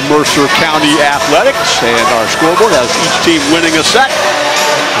supporter of Mercer County Athletics. And our scoreboard has each team winning a set.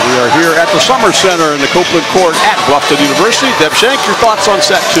 We are here at the Summer Center in the Copeland Court at Bluffton University. Deb Shank, your thoughts on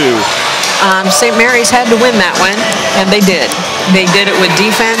set 2? St. Mary's had to win that one, and they did. They did it with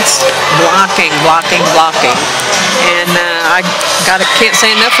defense, blocking. And I can't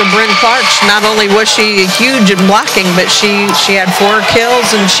say enough for Bryn Clark. Not only was she huge in blocking, but she had 4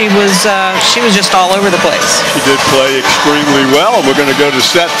 kills, and she was just all over the place. She did play extremely well, and we're going to go to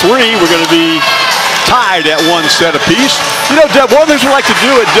set 3. We're going to be tied at 1 set apiece. You know, Deb, one of the things we like to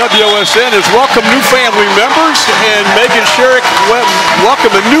do at WOSN is welcome new family members, and Megan Sherrick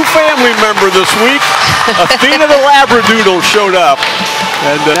welcomed a new family member this week. Athena the Labradoodle showed up,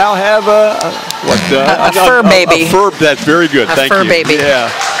 and now have a fur baby. A fur, that's very good. Thank you. A fur baby. Yeah.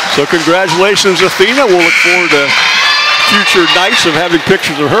 So congratulations, Athena. We'll look forward to future nights of having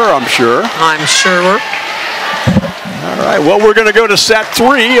pictures of her, I'm sure. I'm sure. All right, well, we're going to go to set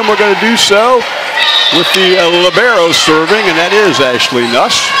 3, and we're going to do so with the libero serving, and that is Ashley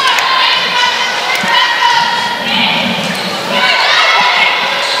Nuss.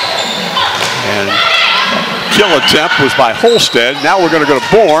 And kill attempt was by Holstead. Now we're going to go to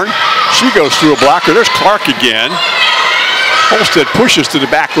Bourne. She goes through a blocker. There's Clark again. Holstead pushes to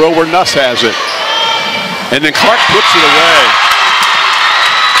the back row where Nuss has it. And then Clark puts it away.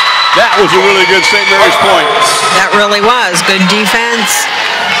 That was a really good St. Mary's point. That really was. Good defense.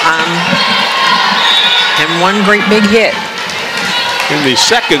 And one great big hit. In the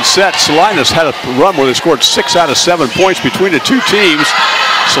second set, Celina's had a run where they scored 6 out of 7 points between the two teams.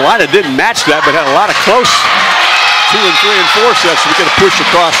 Celina didn't match that, but had a lot of close 2 and 3 and 4 sets to get a push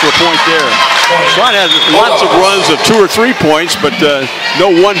across for a point there. Celina had lots of runs of 2 or 3 points, but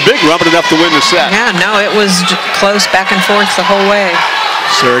no one big run, but enough to win the set. Yeah, no, it was close back and forth the whole way.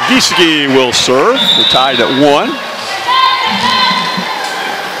 Sarah Giesecke will serve. We're tied at 1.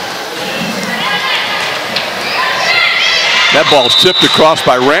 That ball's tipped across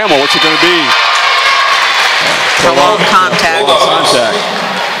by Rammel. What's it going to be? Prolonged contact. Contact.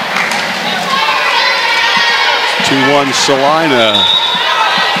 2-1 Celina.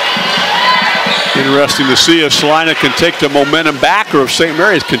 Interesting to see if Celina can take the momentum back or if St.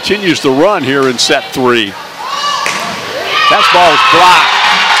 Mary's continues the run here in set 3. That ball is blocked.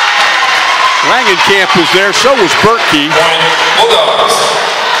 Langenkamp was there, so was Berkey.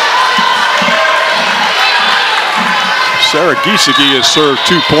 Sarah Giesecke has served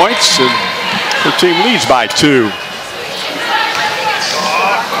 2 points, and her team leads by 2.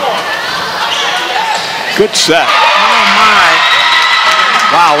 Good set. Oh, my.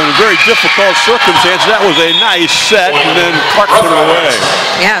 Wow, in a very difficult circumstance, that was a nice set, and then Clark put it away.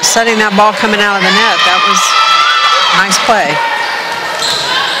 Yeah, setting that ball coming out of the net, that was a nice play.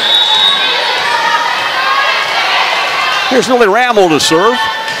 Here's Lily Rammel to serve.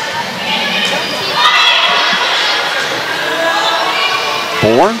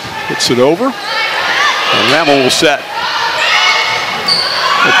 Bourne hits it over. And Rammel will set.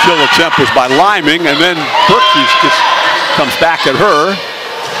 The kill attempt was by Liming, and then Berkey just comes back at her.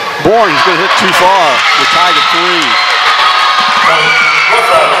 Bourne is going to hit too far. We're tied at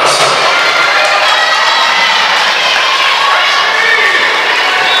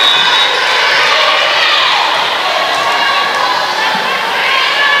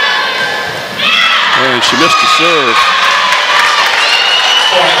 3. And she missed the serve.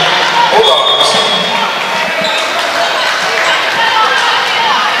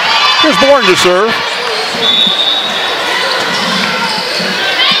 Here's Bourne to serve.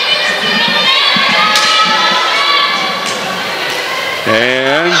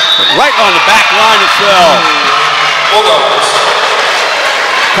 And right on the back line it fell.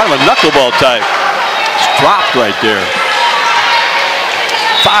 Kind of a knuckleball type. It's dropped right there.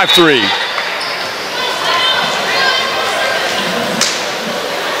 5-3.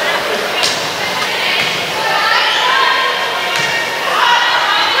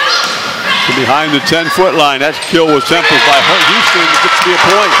 Behind the 10-foot line. That kill was tempered by Houston. It gets to be a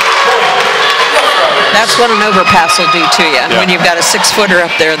point. That's what an overpass will do to you when you've got a 6-footer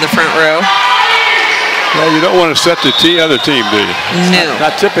up there in the front row. Well, you don't want to set the other team, do you? No.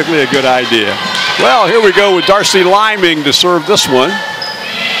 Not typically a good idea. Well, here we go with Darcy Liming to serve this one.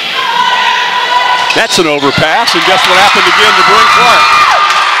 That's an overpass, and guess what happened again to Bryn Clark?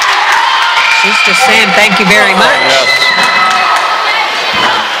 She's just saying thank you very much. Yes.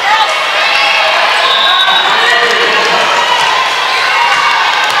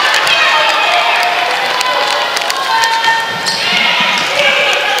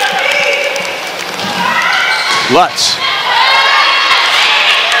 Lutz.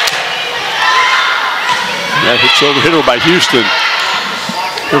 That hit over by Houston.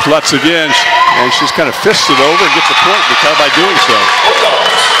 Here's Lutz again, and she's kind of fisted over and gets a point by doing so.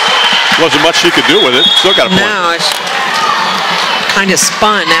 Wasn't much she could do with it. Still got a point. No, it's kind of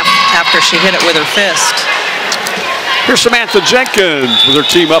spun after she hit it with her fist. Here's Samantha Jenkins with her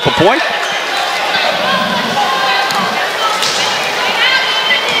team up a point.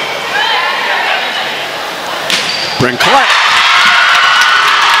 Bryn Clark.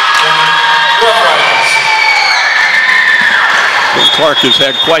 Bryn Clark has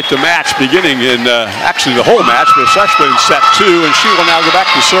had quite the match beginning in, actually the whole match, but especially in set 2, and she will now go back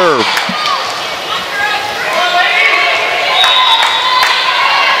to serve.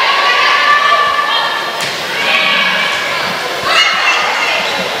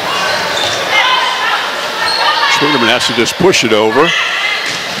 Schwindeman has to just push it over.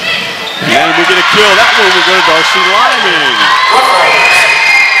 And we get a kill. That one will go to Darcy Liming.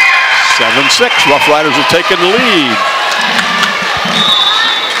 7-6. Rough Riders have taken the lead.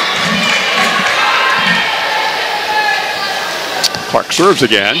 Clark serves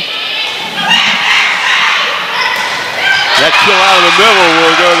again. That kill out of the middle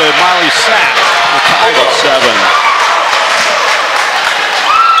will go to Miley Sack. We're tied at 7.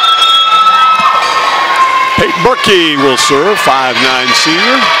 Peyton Berkey will serve, 5'9"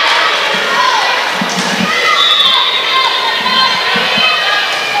 senior.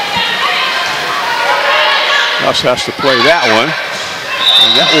 Russ has to play that one.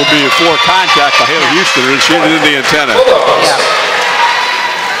 And that will be a 4 contact by Haley Houston, and she hit it in the antenna. Yeah.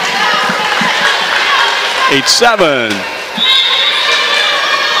 8-7.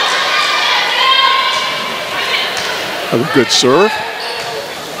 A good serve.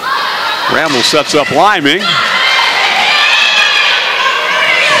 Rammel sets up Liming.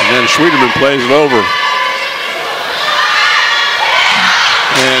 And then Schwiedeman plays it over.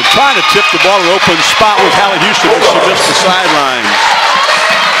 And trying to tip the ball in an open spot with Hallie Houston, but she missed the sideline.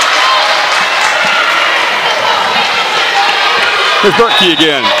 Here's Berkey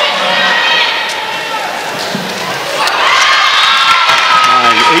again.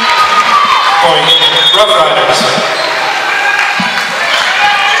 9-8. Point, Rough Riders.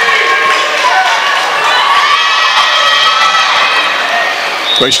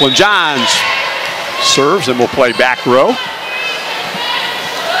 Graceland Johns serves, and we'll play back row.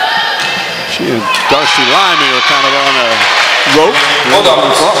 She and Darcy Lyman are kind of on a rope. One's in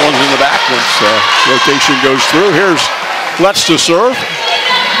the front, one's in the back once rotation goes through. Here's Let's to serve.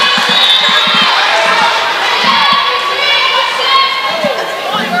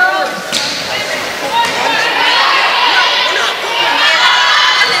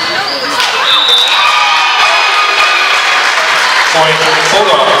 Point,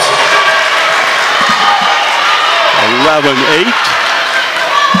 Bulldogs. 11-8.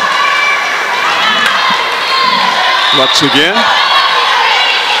 Let's again.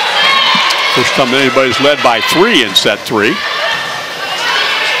 First time anybody's led by 3 in set 3. And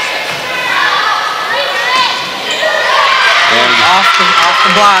off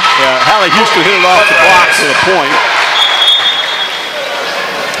the block. Yeah, Hallie Houston hit it off the block for the point.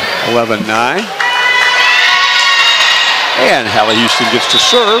 11-9. And Hallie Houston gets to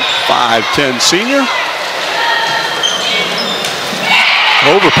serve. 5'10" senior.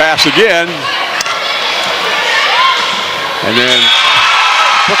 Overpass again. And then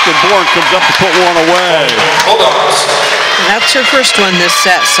Brooklyn Bourne comes up to put one away. Bulldogs. That's her first one this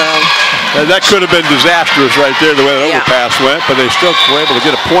set, so. And that could have been disastrous right there, the way that overpass went, but they still were able to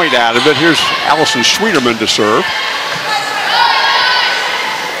get a point out of it. Here's Allison Schwieterman to serve.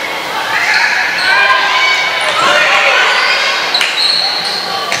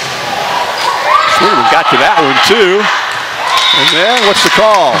 Schwieterman got to that one too. And then what's the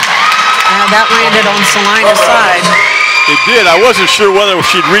call? That landed on Celina's side. It did. I wasn't sure whether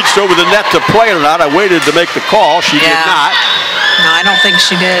she'd reached over the net to play it or not. I waited to make the call. She did not. No, I don't think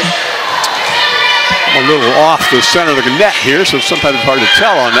she did. I'm a little off the center of the net here, so sometimes it's hard to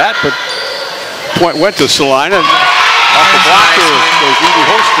tell on that. But point went to Celina. Off the blocker goes Evie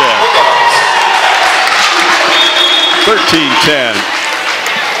Holstead. 13-10.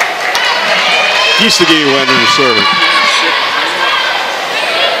 Giesecke went in the serve.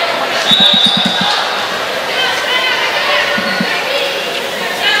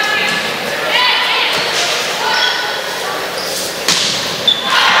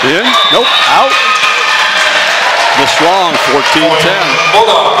 In, nope, out. Missed long, 14-10.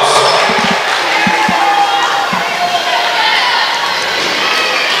 Bulldogs.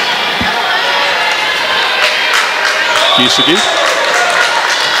 Giesecke.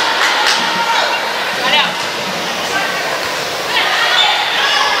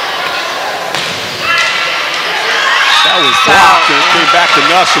 That was blocked, and it came back to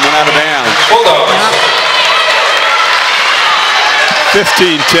Nuss and went out of bounds. Bulldogs.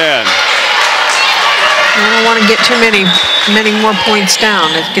 15-10. I don't want to get too many more points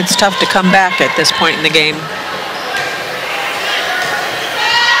down. It gets tough to come back at this point in the game.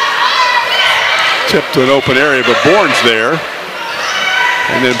 Tipped to an open area, but Bourne's there.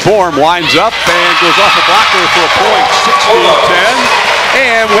 And then Bourne winds up and goes off a blocker for a point. 16-10.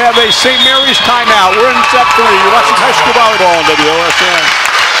 And we have a St. Mary's timeout. We're in set 3. You're watching high school volleyball on WOSN.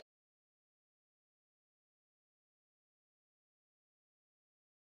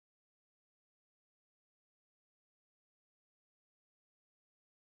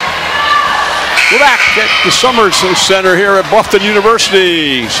 We're back at the Summers Center here at Bluffton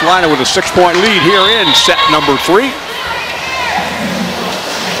University. Celina with a 6-point lead here in set number 3.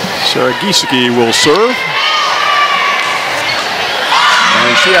 Sarah Giesecke will serve.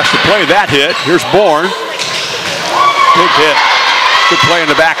 And she has to play that hit. Here's Bourne. Big hit. Good play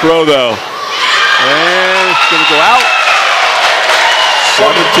in the back row, though. And it's going to go out.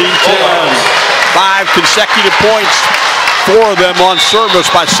 17-10. 5 consecutive points. 4 of them on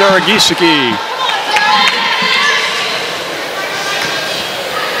service by Sarah Giesecke.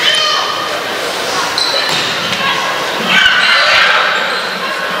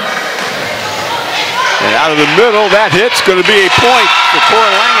 And out of the middle, that hit's going to be a point for Cora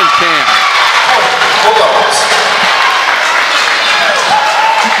Langenkamp.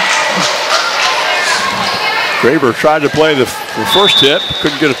 Graber tried to play the first hit,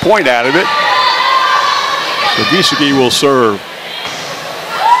 couldn't get a point out of it. So Giesecke will serve.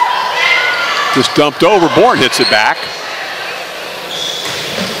 Just dumped over, Bourne hits it back.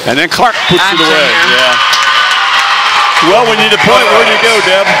 And then Clark puts it away. Yeah. Well, when you need a point, where do you go,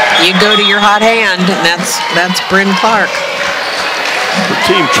 Deb? You go to your hot hand, and that's Bryn Clark. The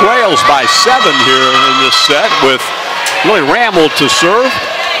team trails by 7 here in this set with Lily Ramel to serve.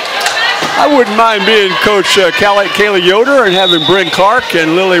 I wouldn't mind being Coach Kayla Yoder and having Bryn Clark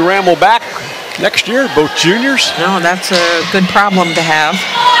and Lily Ramel back next year, both juniors. No, that's a good problem to have.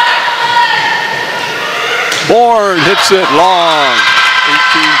 Bourne hits it long,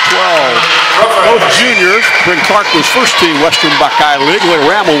 18-12. Both juniors. Bryn Clark was first team Western Buckeye League. Lily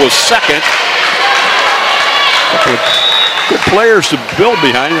Ramel was second. Couple of good players to build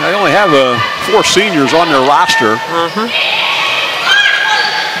behind. They only have 4 seniors on their roster.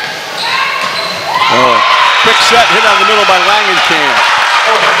 Quick set hit out of the middle by Langenkamp.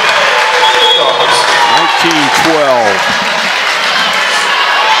 19-12.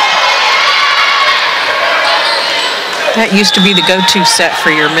 That used to be the go-to set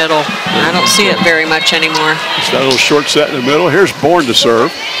for your middle. I don't see it very much anymore. Just that little short set in the middle. Here's Bourne to serve.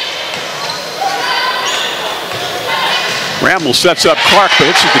 Ramel sets up Clark,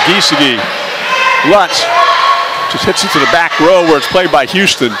 but hits it to Giesecke. Lutz just hits it to the back row where it's played by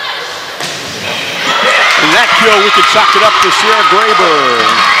Houston. And that kill, we can chalk it up to Sierra Graber.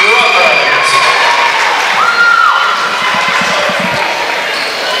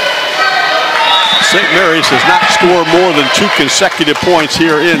 St. Mary's has not scored more than 2 consecutive points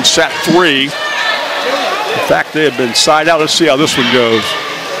here in set 3. In fact, they have been side out. Let's see how this one goes.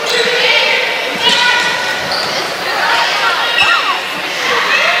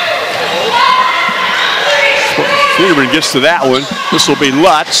 Freeman gets to that one. This will be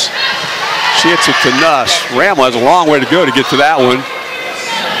Lutz. She hits it to Nuss. Ramel has a long way to go to get to that one.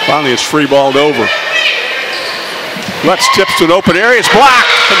 Finally, it's free-balled over. Lutz tips to an open area. It's blocked.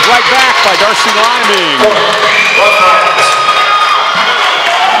 Comes right back by Darcy Liming.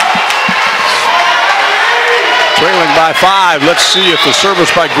 Trailing by 5. Let's see if the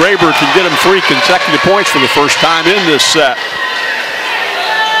service by Graber can get him 3 consecutive points for the first time in this set.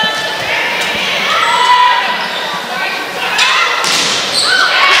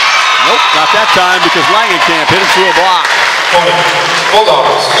 Nope, not that time because Langenkamp hit it through a block.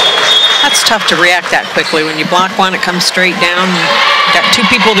 That's tough to react that quickly. When you block one, it comes straight down. You got 2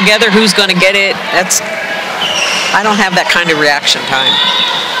 people together. Who's going to get it? I don't have that kind of reaction time.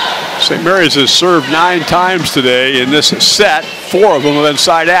 St. Mary's has served 9 times today in this set. 4 of them have been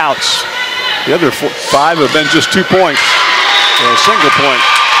side outs. The other 5 have been just 2 points. A single point.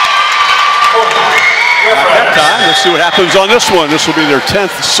 Not that time. Let's see what happens on this one. This will be their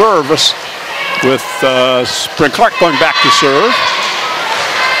 10th service with Bryn Clark going back to serve.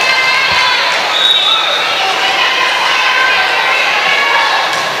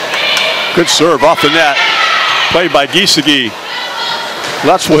 Good serve off the net. Played by Giesecke.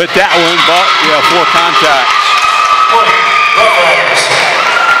 Lutz will hit that one, but we have 4 contacts.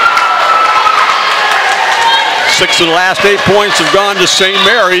 6 of the last 8 points have gone to St.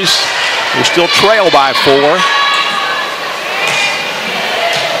 Mary's. They still trail by 4. And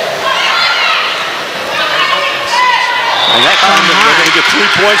that time they're going to get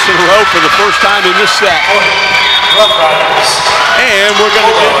 3 points in a row for the first time in this set. And we're going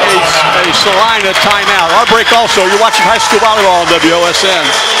to get a Celina timeout. Our break also. You're watching high school volleyball on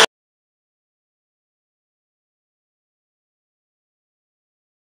WOSN.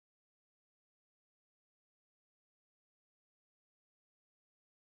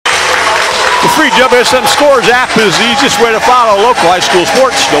 The free WSN Scores app is the easiest way to follow local high school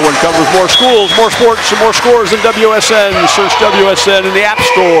sports. No one covers more schools, more sports, and more scores than WSN. Search WSN in the App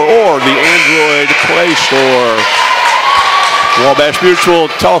Store or the Android Play Store. Wabash Mutual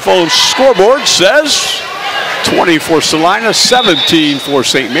telephone scoreboard says 20 for Celina, 17 for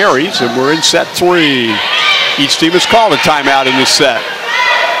St. Mary's, and we're in set 3. Each team has called a timeout in this set.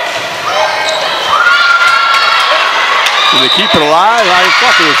 And they keep it alive. I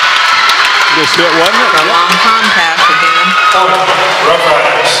thought there was this hit, wasn't it? A long contact again.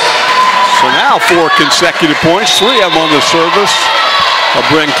 So now 4 consecutive points, 3 of them on the service of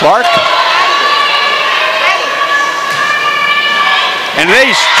Bryn Clark. And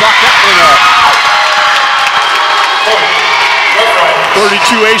they struck that one up.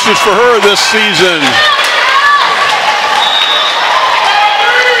 32 aces for her this season.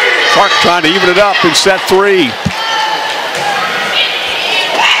 Clark trying to even it up in set 3.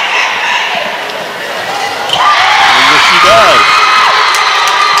 She does.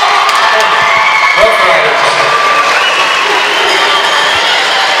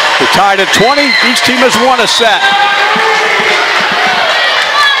 We're tied at 20. Each team has won a set.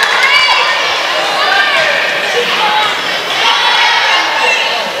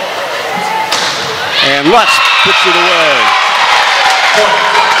 And Lutz puts it away.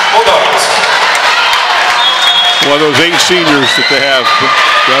 One of those 8 seniors that they have.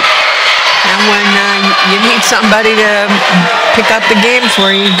 Yep. And when you need somebody to pick up the game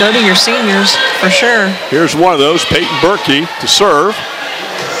for you, go to your seniors for sure. Here's one of those, Peyton Berkey to serve.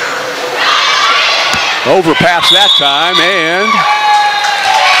 Overpass that time, and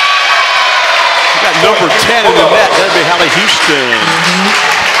we got number 10 in the net. That'd be Hallie Houston.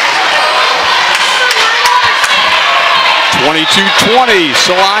 22-20,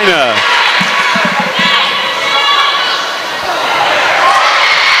 Celina.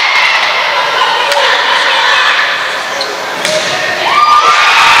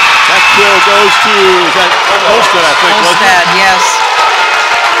 That kill goes to, is that Holstead, I think, wasn't it? Holstead, yes.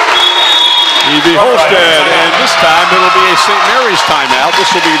 E.B. Holstead, and this time it'll be a St. Mary's timeout. This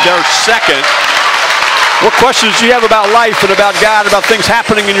will be their second. What questions do you have about life and about God, about things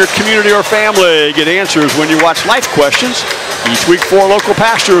happening in your community or family? Get answers when you watch Life Questions. Each week, 4 local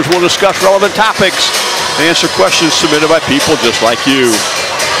pastors will discuss relevant topics and answer questions submitted by people just like you.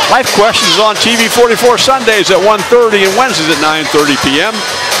 Life Questions is on TV 44 Sundays at 1:30 and Wednesdays at 9:30 p.m.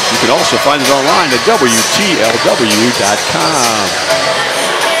 You can also find it online at WTLW.com.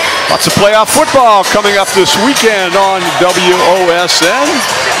 Lots of playoff football coming up this weekend on WOSN.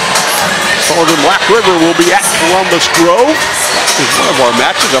 Sullivan Black River will be at Columbus Grove. This is one of our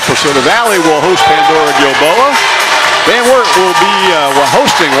matches. Upper Soda Valley will host Pandora Gilboa. Van Wert will be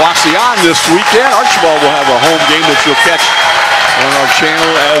hosting Wauseon this weekend. Archibald will have a home game that you'll catch on our channel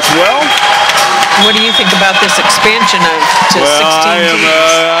as well. What do you think about this expansion to 16 teams?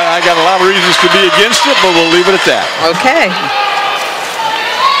 I got a lot of reasons to be against it, but we'll leave it at that. Okay.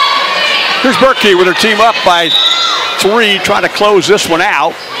 Here's Berkey with her team up by 3, trying to close this one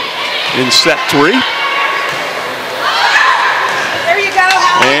out in set 3. There you go.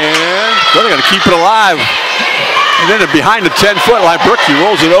 And they're going to keep it alive. And then behind the 10-foot line, Berkey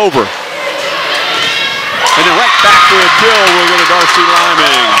rolls it over. And then right back for a kill, we're going to Darcy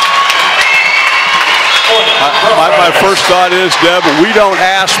Liming. My first thought is, Deb, we don't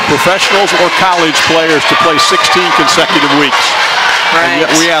ask professionals or college players to play 16 consecutive weeks. Right. And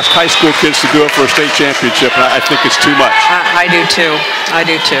yet we ask high school kids to do it for a state championship, and I think it's too much. I do too. I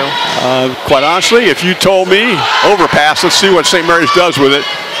do too. Quite honestly, if you told me overpass, let's see what St. Mary's does with it.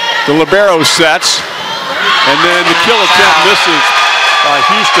 The libero sets, and then the kill attempt misses by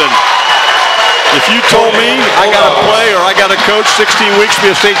Houston. If you told me I got to play or I got to coach 16 weeks to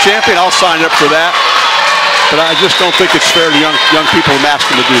be a state champion, I'll sign up for that. But I just don't think it's fair to young people and ask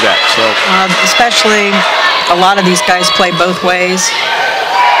them to do that. So, especially a lot of these guys play both ways,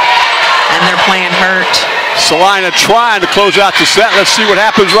 and they're playing hurt. Celina trying to close out the set. Let's see what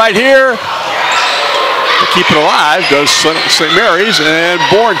happens right here. To keep it alive does St. Mary's, and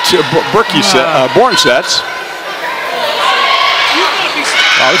Berkey Bourne sets.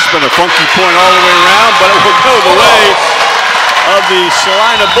 Wow, this has been a funky point all the way around, but it will go the way of the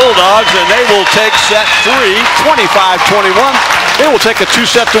Celina Bulldogs, and they will take set 3, 25-21. They will take a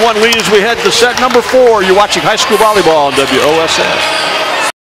 2-set-1 lead as we head to set number 4. You're watching high school volleyball on WOSN.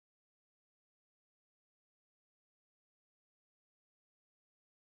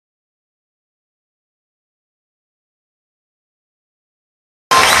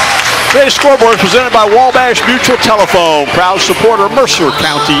 Today's scoreboard is presented by Wabash Mutual Telephone, proud supporter of Mercer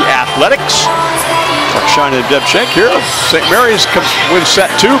County Athletics. Mark Shine and Deb Schenk here. St. Mary's wins set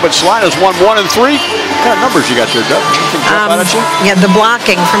 2, but Celina's won 1 and 3. What kind of numbers you got there, Deb? Yeah, the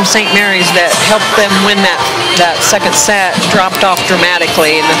blocking from St. Mary's that helped them win that second set dropped off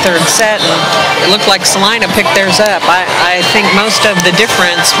dramatically in the third set, and it looked like Celina picked theirs up. I think most of the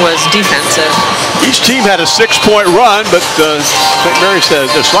difference was defensive. Each team had a 6-point run, but St. Mary's said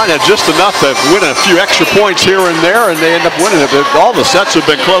Celina had just enough to win a few extra points here and there, and they end up winning it. But all the sets have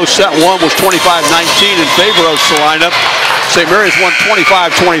been close. Set 1 was 25-19 in favor of Celina. St. Mary's won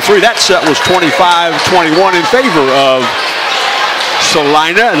 25-23. That set was 25-21 in favor of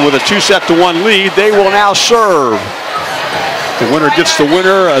Celina, and with a 2-set-1 lead, they will now serve. The winner gets the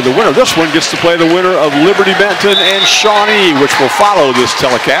winner. The winner of this one gets to play the winner of Liberty Benton and Shawnee, which will follow this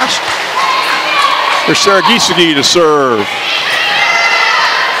telecast. There's Sarah Giesecke to serve.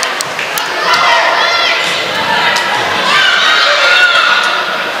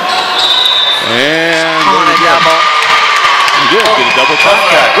 And we did get a double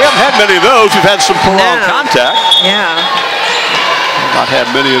contact. We haven't had many of those. We've had some prolonged contact. Yeah. Not had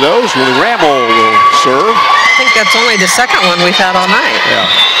many of those. Willie Rammel will serve. I think that's only the second one we've had all night. Yeah.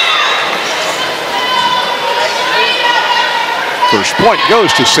 First point goes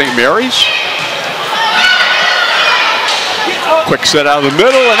to St. Mary's. Quick set out of the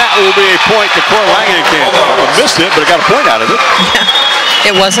middle, and that will be a point to Cora Langenkamp. Missed it, but it got a point out of it.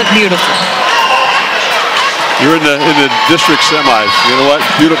 It wasn't beautiful. You're in the district semis. You know what?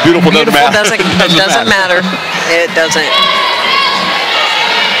 Beautiful doesn't matter. Doesn't matter. It doesn't.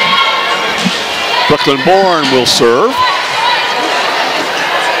 Brooklyn Bourne will serve.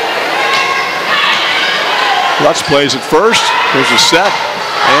 Lutz plays it first. There's a set.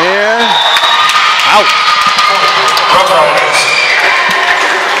 And out.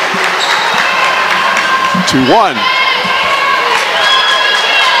 2-1.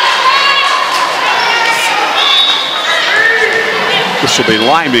 This will be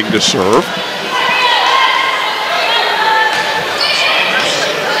Liming to serve.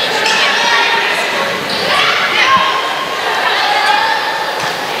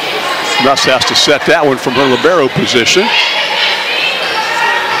 Russ has to set that one from her libero position.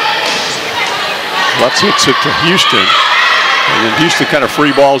 Lutz hits it to Houston. And then Houston kind of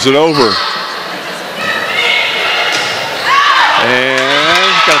free balls it over. And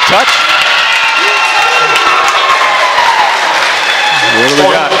got a touch. What do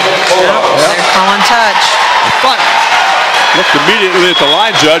we got? They're calling touch. But looked immediately at the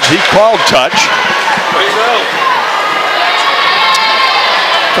line judge. He called touch.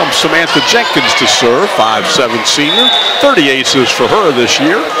 Comes Samantha Jenkins to serve, 5'7" senior, 30 aces for her this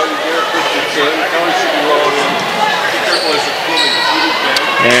year.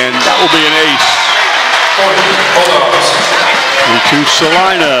 And that will be an ace. 3-2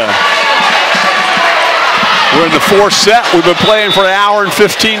 Celina. We're in the fourth set. We've been playing for an hour and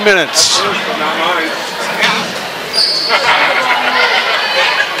 15 minutes.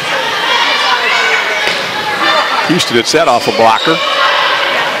 Houston hits that off a blocker.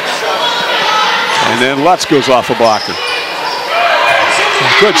 And then Lutz goes off a blocker.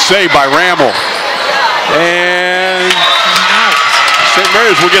 Good save by Ramel. And St.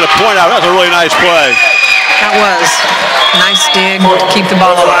 Mary's will get a point out. That's a really nice play. That was nice dig to keep the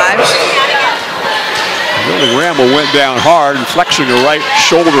ball alive. Really, Ramel went down hard and flexing her right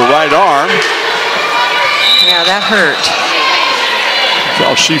shoulder, right arm. Yeah, that hurt.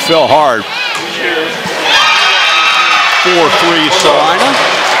 Well, she fell hard. 4-3 Celina.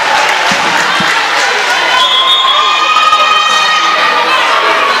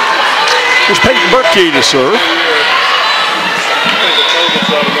 Here's Peyton Berkey to serve.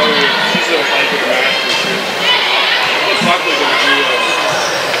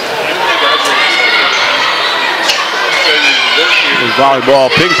 There's volleyball,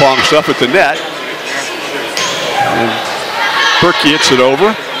 ping pong stuff at the net. And Berkey hits it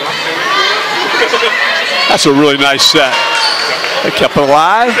over. That's a really nice set. They kept it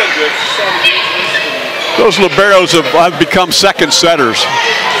alive. Those liberos have become second setters.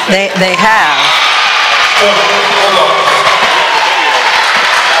 They have.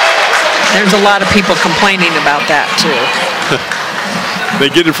 There's a lot of people complaining about that too. They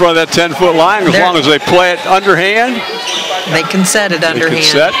get in front of that 10-foot line as long as they play it underhand. They can set it underhand. They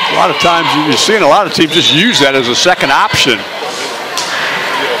can set. A lot of times you're seeing a lot of teams just use that as a second option.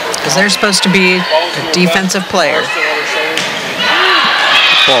 Because they're supposed to be a defensive player.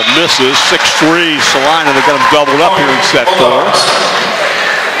 Ball misses. 6-3 Celina. They've got them doubled up here in set 4.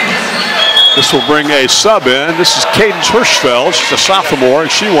 This will bring a sub in. This is Cadence Hirschfeld. She's a sophomore,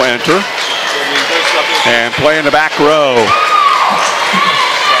 and she will enter. And play in the back row.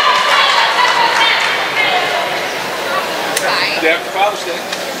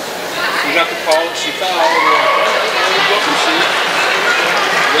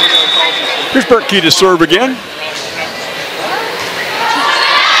 Here's Berkey to serve again.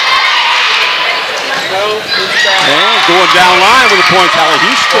 And going down line with a point, Hallie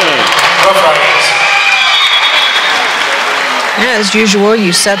Houston. Yeah, as usual,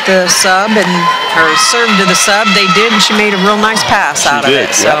 you set the sub or serve to the sub. They did, and she made a real nice pass out of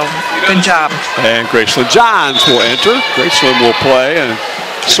it. So, good job. And Gracelyn Johns will enter. Gracelyn will play and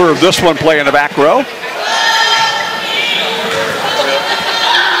serve this one, play in the back row.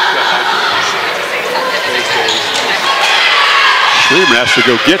 Freeman has to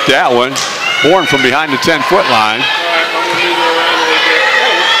go get that one. Bourne from behind the 10-foot line.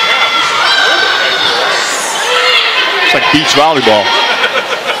 It's like beach volleyball.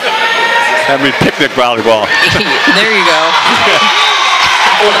 I mean, picnic volleyball. There you go.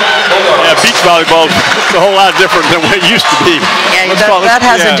 Yeah, beach volleyball is a whole lot different than what it used to be. Yeah, that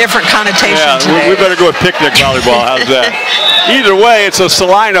has a different connotation today. We better go with picnic volleyball. How's that? Either way, it's a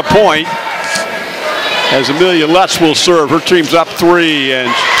Celina point. As Amelia Lutz will serve. Her team's up 3,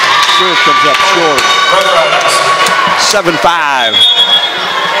 and serve comes up short. 7-5.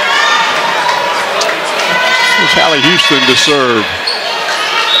 Here's Hallie Houston to serve.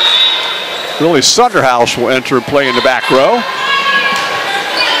 Lily Sunderhouse will enter and play in the back row.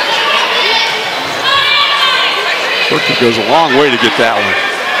 Berkey goes a long way to get that one.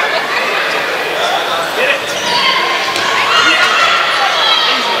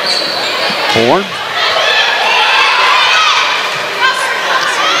 Horn.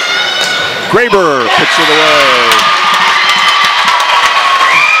 Graber puts it away.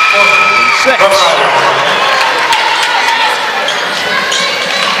 6.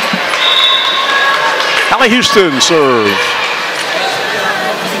 Allie Houston serves.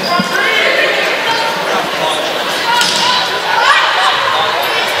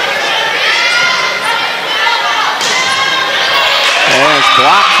 And it's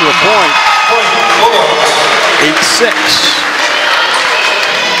blocked for a point. 8-6.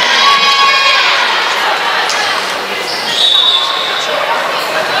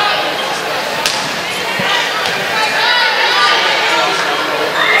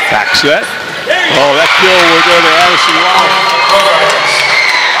 Back set. Oh, that kill will go to Addison Locke.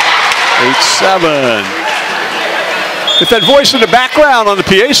 8-7. If that voice in the background on the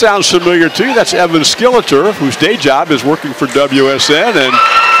PA sounds familiar to you, that's Evan Skilleter, whose day job is working for WSN and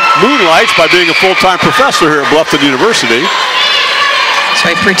moonlights by being a full-time professor here at Bluffton University.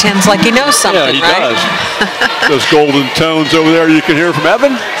 So he pretends like he knows something, yeah, he right? does. Those golden tones over there you can hear from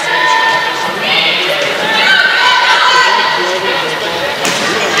Evan.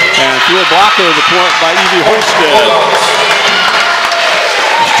 And through a blocker of the point by Evie Holstead.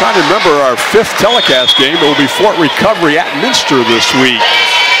 Just trying to remember our 5th telecast game. It will be Fort Recovery at Minster this week.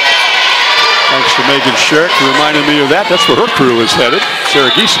 Thanks to Megan Sherrick for reminding me of that. That's where her crew is headed. Sarah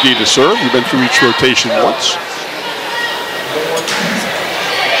Giesecke to serve. We've been through each rotation once.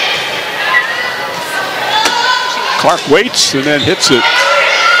 Clark waits and then hits it.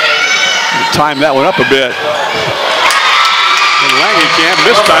 Time that one up a bit. And Langenkamp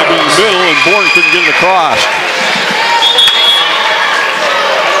missed time in the middle, and Bourne couldn't get it across.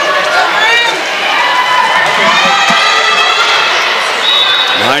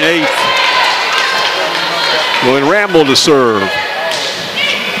 (9-8). Lloyd Ramble to serve.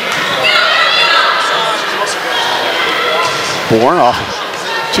 Bourne off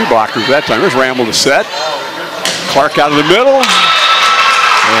 2 blockers that time. There's Ramble to set. Clark out of the middle,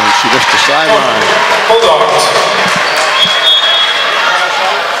 and she missed the sideline. Hold on.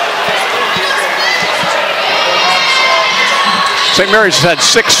 St. Mary's has had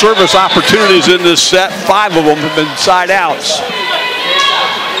 6 service opportunities in this set. 5 of them have been side outs.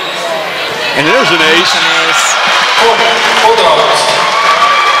 And there's an ace. Hold on.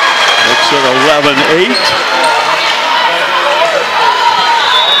 Makes it 11-8.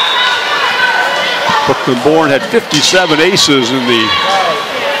 Brooklyn Bourne had 57 aces in the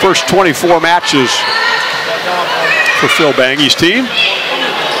first 24 matches for Phil Bangy's team.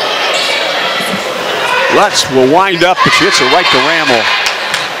 Lutz will wind up, but she hits it right to Ramel.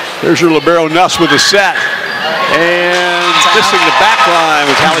 There's your libero Nuss with a set. And missing the back line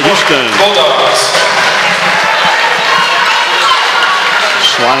with Allie Houston.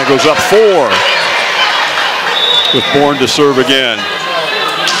 Celina goes up 4 with Bourne to serve again.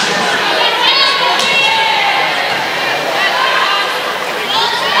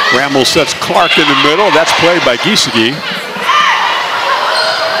 Ramel sets Clark in the middle. That's played by Giesecke.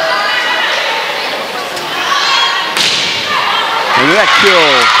 And that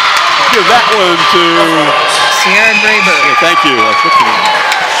kill, give that one to Sierra Graber. Yeah, thank you. I was looking to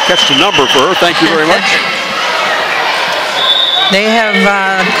catch the number for her. Thank you very much. They have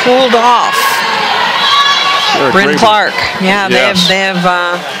cooled off. Bryn Clark. Yeah, yes. they have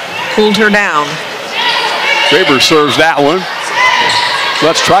cooled her down. Graber serves that one.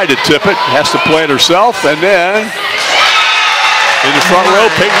 Let's try to tip it. Has to play it herself. And then in the front row,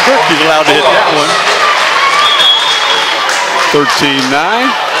 Peyton Berkey's allowed to hit that one. 13-9.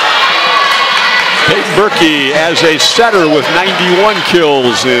 Peyton Berkey as a setter with 91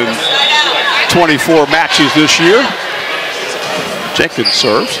 kills in 24 matches this year. Jenkins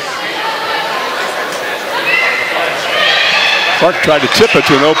serves. Clark tried to tip it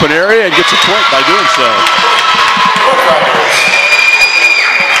to an open area and gets a point by doing so.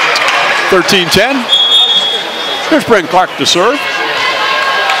 13-10. Here's Bryn Clark to serve.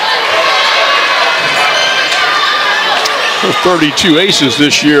 Her 32 aces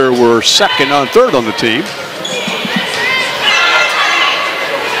this year were second on third on the team.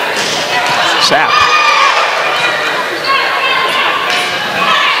 Sapp.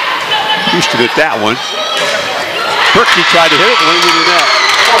 Houston hit that one. Berkey tried to hit it and went into the net.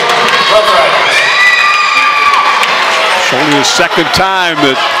 It's only the second time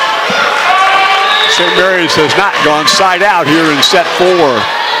that St. Mary's has not gone side out here in set 4.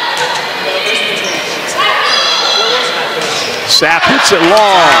 Sapp hits it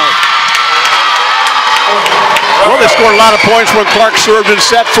long. Well, They scored a lot of points when Clark served in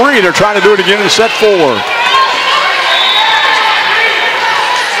set 3. They're trying to do it again in set 4.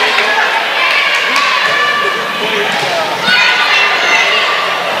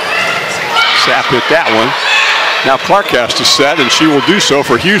 Sapp hit that one. Now Clark has to set, and she will do so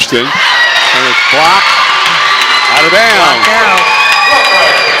for Houston. And it's blocked out of bounds.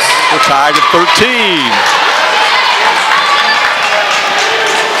 We're tied at 13.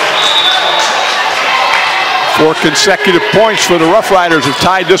 Four consecutive points for the Rough Riders have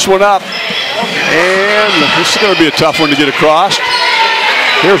tied this one up. And this is going to be a tough one to get across.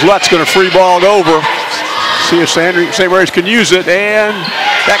 Here's Lutz going to free ball it over. See if St. Mary's can use it. And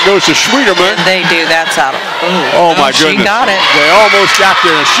that goes to Schwieterman. And they do. That's out. Oh, my goodness. She got it. They almost got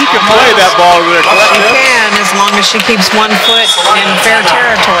there. And she can play that ball over there, correct? She can, as long as she keeps 1 foot in fair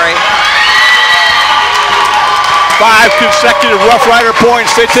territory. 5 consecutive Rough Rider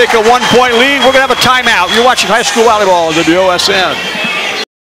points. They take a 1-point lead. We're going to have a timeout. You're watching high school volleyball on WOSN.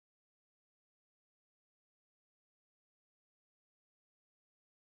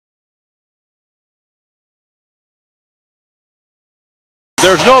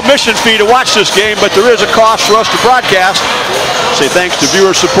 There's no admission fee to watch this game, but there is a cost for us to broadcast. Say thanks to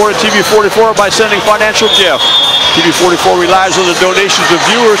viewers supported TV44 by sending financial gift. TV44 relies on the donations of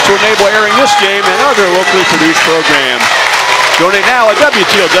viewers to enable airing this game and other locally produced programs. Donate now at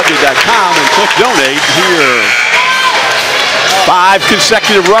WTLW.com and click donate here. 5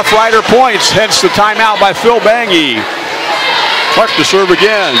 consecutive Rough Rider points, hence the timeout by Phil Bangy. Clark to serve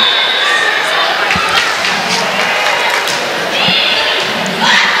again.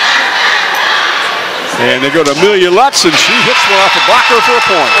 And they go to Amelia Lutz, and she hits one off a blocker for a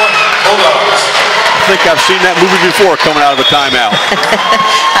point. I think I've seen that movie before coming out of a timeout.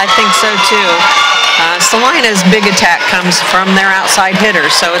 I think so, too. Celina's big attack comes from their outside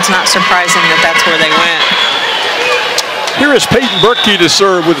hitters, so it's not surprising that that's where they went. Here is Peyton Berkey to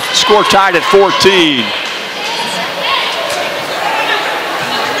serve with the score tied at 14.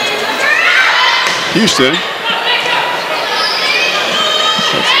 Houston.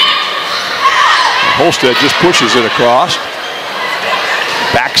 Holstead just pushes it across.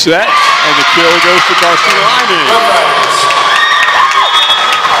 Back set, and the kill goes to Garcia Lyman.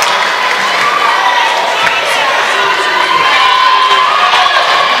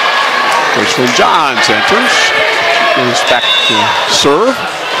 Kristen Johns enters. Goes back to serve.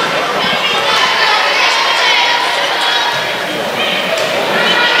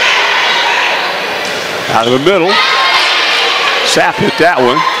 Out of the middle. Sapp hit that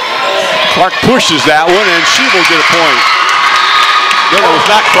one. Clark pushes that one, and she will get a point. No, that was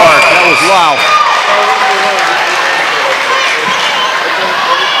not Clark. That was Lau.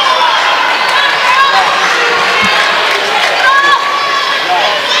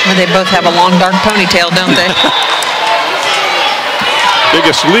 Well, they both have a long, dark ponytail, don't they?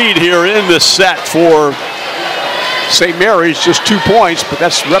 Biggest lead here in this set for St. Mary's, just 2 points, but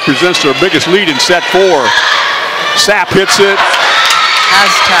that represents their biggest lead in set 4. Sapp hits it.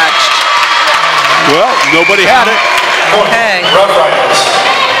 Has touched. Well, nobody had it. Okay. Rough Riders.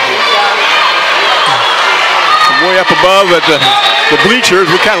 From way up above at the bleachers,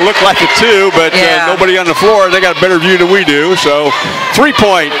 we kind of look like it too, but nobody on the floor. They got a better view than we do. So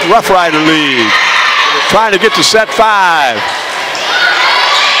 3-point Rough Rider lead. Trying to get to set 5.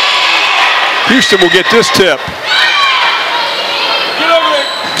 Houston will get this tip.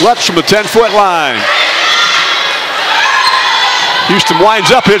 Lutz from the 10-foot line. Houston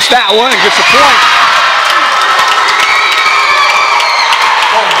winds up, hits that one, and gets a point.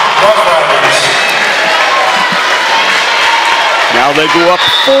 Now they go up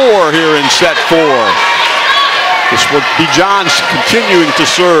 4 here in set 4. This will be Johns continuing to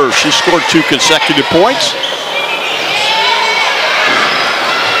serve. She scored 2 consecutive points.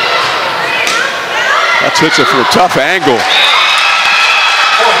 That hits it from a tough angle.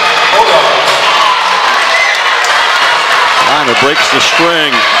 Liner breaks the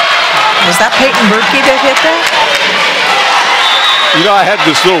string. Was that Peyton Berkey that hit that? You know, I had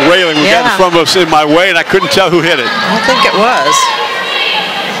this little railing we got in front of us in my way, and I couldn't tell who hit it. I think it was.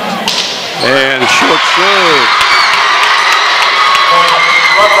 And a short serve.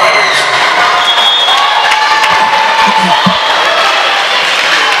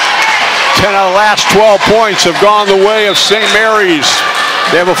 10 out of the last 12 points have gone the way of St. Mary's.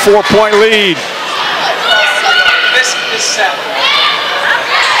 They have a 4-point lead.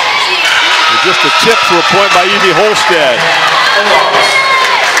 And just a tip for a point by Evie Holstead.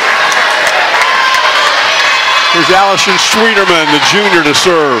 Here's Allison Schwieterman, the junior, to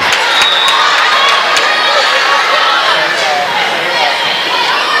serve.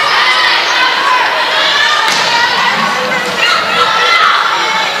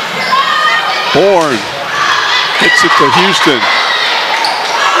 Bourne hits it to Houston.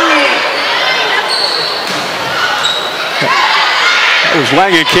 That was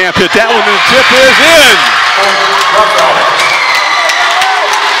Langenkamp hit that one, and the tip is in.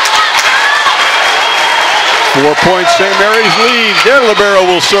 4 points, St. Mary's lead. Their libero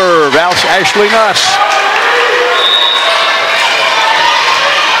will serve. Ashley Nuss.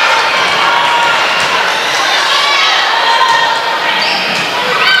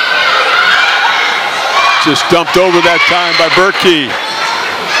 Just dumped over that time by Berkey.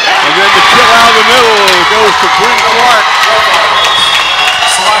 And then the kill out of the middle goes to Bryn Clark.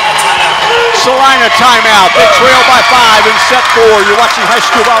 Celina timeout. They trail by 5 in set 4. You're watching high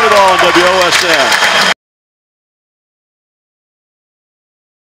school volleyball on WOSN.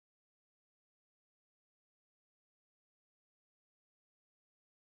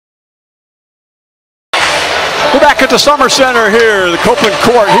 We're back at the Summer Center here, the Copeland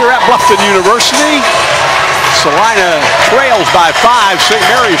Court here at Bluffton University. Celina trails by 5. St.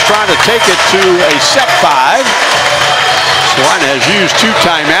 Mary's trying to take it to a set 5. Celina has used 2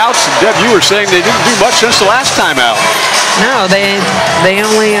 timeouts. And Deb, you were saying they didn't do much since the last timeout. No, they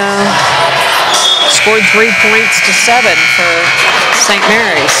only scored 3 points to 7 for St.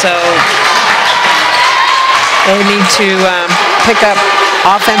 Mary's. So they need to pick up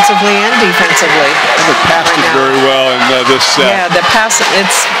offensively and defensively. They passed it very well in this set. Yeah,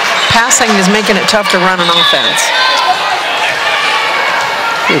 passing is making it tough to run an offense.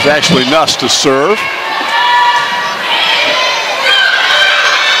 There's Ashley Nuss to serve.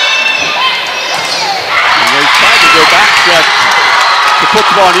 And they tried to go back set to put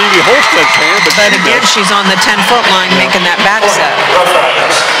the ball in Evie Holstead's hand, but again, she's on the 10-foot line making that back set.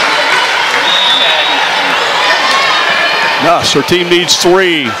 Nuss, her team needs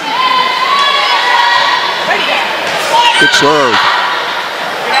 3. Good serve.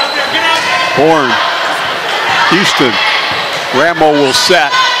 Bourne. Houston. Rambo will set.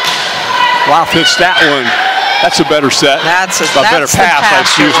 Ralph hits that one. That's a better set. That's a better pass,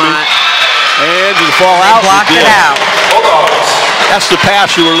 excuse me. And did it fall out? Block it out. That's the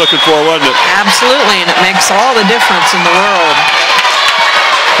pass you were looking for, wasn't it? Absolutely, and it makes all the difference in the world.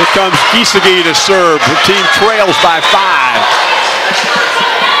 Here comes Gisagi to serve. The team trails by 5.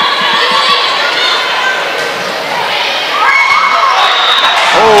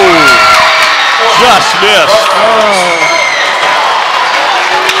 Oh, just missed. Oh,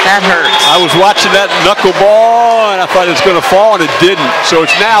 that hurts. I was watching that knuckleball, and I thought it was going to fall, and it didn't. So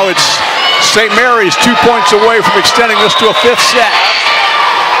it's St. Mary's 2 points away from extending this to a 5th set.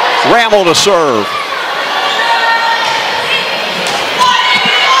 Rammel to serve.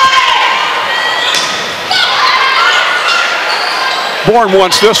 Bourne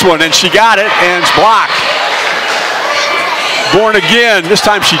wants this one, and she got it, and it's blocked. Bourne again. This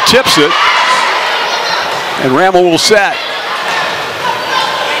time she tips it, and Rammel will set.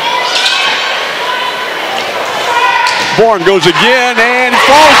 Bourne goes again, and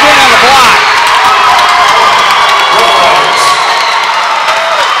falls in on the block.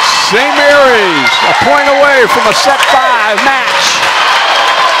 St. Mary's a point away from a set 5 match.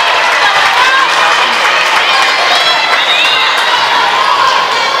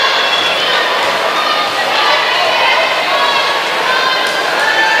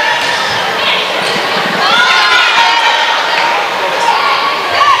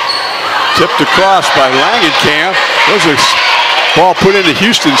 Tipped across by Langenkamp. There's a ball put into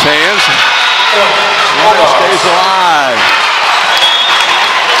Houston's hands. Stays alive.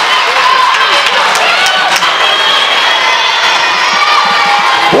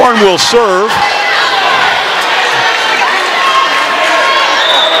 Bourne will serve.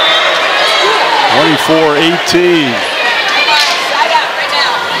 (24-18).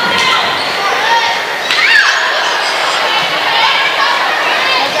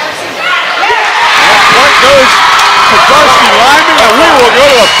 Goes to Darcy Lyman, and we will go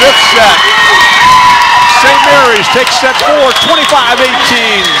to a 5th set. St. Mary's takes set 4,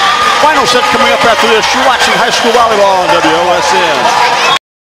 25-18. Final set coming up after this. You're watching high school volleyball on WOSN.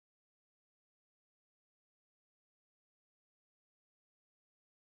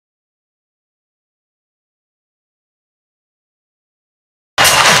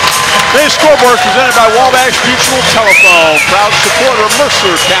 Today's scoreboard presented by Wabash Mutual Telephone, proud supporter of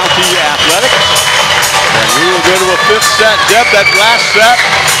Mercer County Athletics. And we will go to a 5th set. Deb, that last set,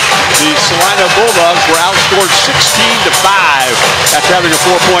 the Celina Bulldogs were outscored 16-5 after having a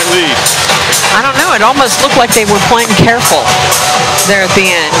 4-point lead. I don't know. It almost looked like they were playing careful there at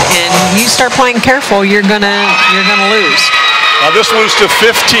the end. And you start playing careful, you're gonna lose. Now this one's to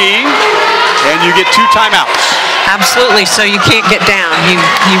 15, and you get 2 timeouts. Absolutely. So you can't get down.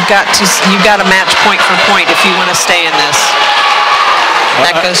 You've got to match point for point if you want to stay in this.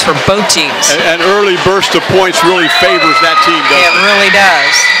 That goes for both teams. An early burst of points really favors that team, doesn't it? It really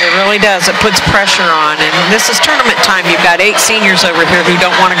does. It really does. It puts pressure on. And this is tournament time. You've got 8 seniors over here who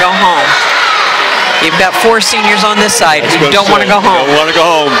don't want to go home. You've got 4 seniors on this side who don't want to go home. Don't want to go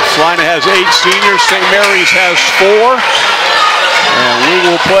home. Celina has 8 seniors. St. Mary's has 4. And we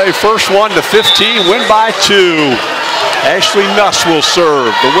will play first one to 15, win by 2. Ashley Nuss will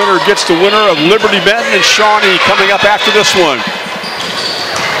serve. The winner gets the winner of Liberty Benton and Shawnee coming up after this one.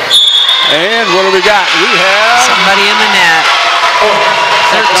 And what do we got? We have somebody in the net.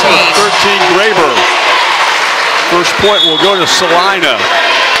 13 Graber. First point will go to Celina.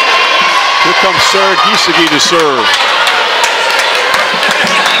 Here comes Sarah Giesecke to serve.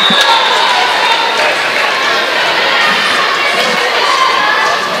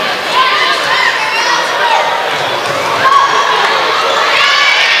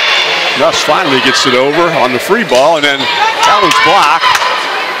 Nuss finally gets it over on the free ball, and then that was blocked.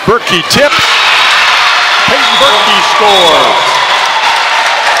 Berkey tip. Peyton Berkey scores.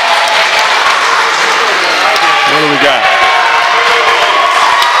 What do we got?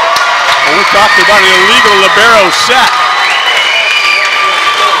 Well, we talked about an illegal libero set.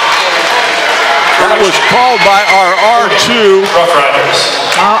 That was called by our R2. Rough Riders.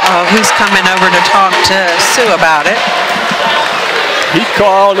 Uh-oh, he's coming over to talk to Sue about it. He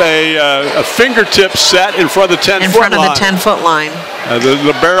called a fingertip set in front of the 10-foot line. In front of the 10-foot line. The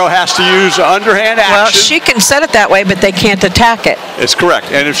libero has to use underhand action. Well, she can set it that way, but they can't attack it. It's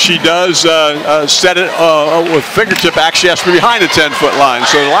correct. And if she does set it with fingertip action, she has to be behind the 10-foot line.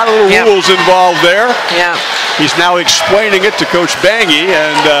 So a lot of little rules involved there. Yeah. He's now explaining it to Coach Bangy,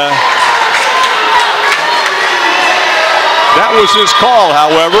 and that was his call,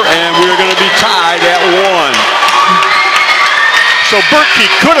 however, and we're going to be tied at 1. So Berkey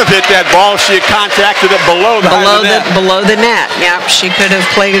could have hit that ball if she had contacted it below the net. Below the net, yep. She could have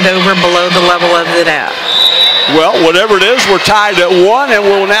played it over below the level of the net. Well, whatever it is, we're tied at 1, and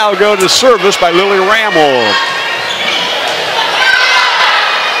we'll now go to service by Lily Rammel.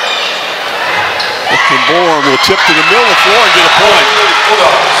 Clifton Bourne will tip to the middle of the floor and get a point.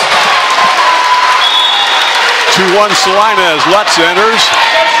 2-1 Celina as Lutz enters,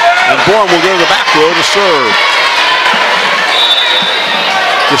 and Bourne will go to the back row to serve.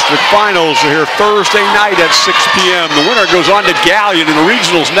 District finals are here Thursday night at 6 p.m. The winner goes on to Gallion in the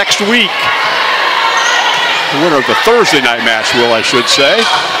regionals next week. The winner of the Thursday night match will, I should say.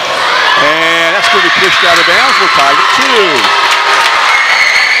 And that's going to be pushed out of bounds. We're tied at 2.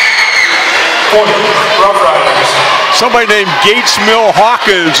 Rough Riders. Somebody named Gates Mill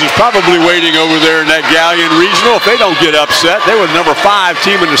Hawkins is probably waiting over there in that Gallion regional. If they don't get upset, they were the number 5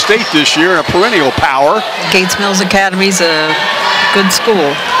 team in the state this year and a perennial power. Gates Mills Academy's a good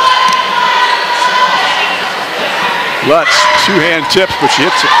school. Lutz, 2-hand tips, but she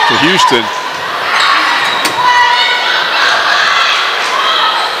hits it to Houston.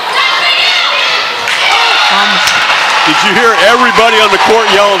 Did you hear everybody on the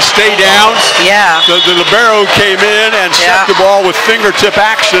court yelling, "Stay down"? Yeah. The libero came in and set the ball with fingertip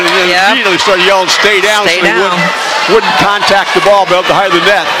action and immediately started yelling, "Stay down," Stay so down. He wouldn't contact the ball, but up the height of the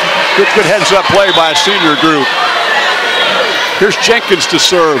net. Good heads-up play by a senior group. Here's Jenkins to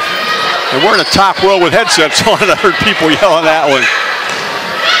serve. And we're in a top row with headsets on. I heard people yelling that one.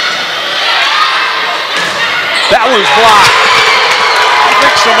 That one's blocked. I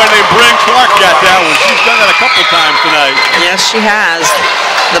think somebody named Bryn Clark got that one. She's done that a couple times tonight. Yes, she has.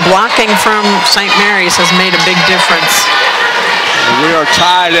 The blocking from St. Mary's has made a big difference. And we are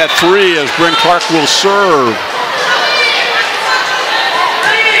tied at 3 as Bryn Clark will serve.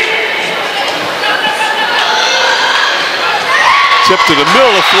 Tip to the middle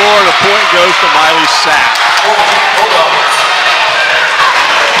of the floor, and a point goes to Miley Sack.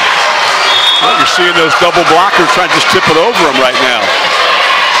 Well, you're seeing those double blockers trying to just tip it over them right now.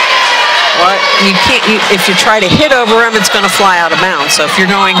 Well, you can't. If you try to hit over them, it's going to fly out of bounds. So if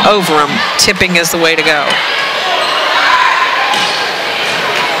you're going over them, tipping is the way to go.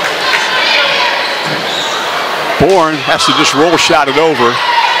 Bourne has to just roll shot it over.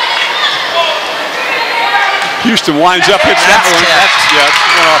 Houston winds up, hits that one. That's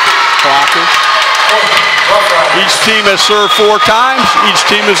one off blocker. Each team has served 4 times. Each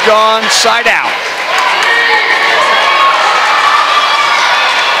team has gone side out.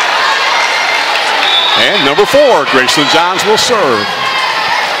 And number 4, Graceland Johns will serve. Did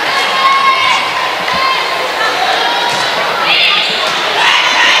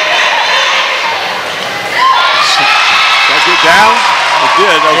that get down? It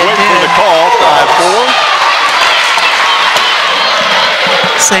did. I was waiting for the call. 5-4.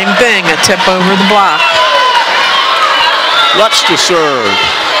 Same thing, a tip over the block. Lutz to serve.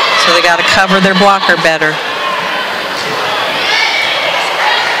 So they got to cover their blocker better.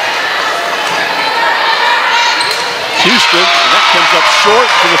 Houston, and that comes up short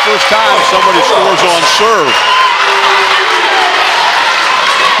for the first time. Somebody scores on serve.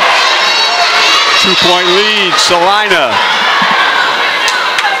 2-point lead, Celina.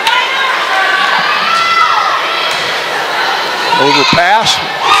 Overpass.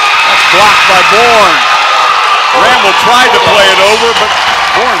 That's blocked by Bourne. Ramble tried to play it over, but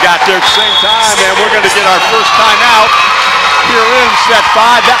Bourne got there at the same time, and we're going to get our first timeout here in set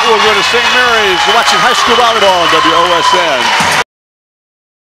 5. That will go to St. Mary's. You're watching high school volleyball on WOSN.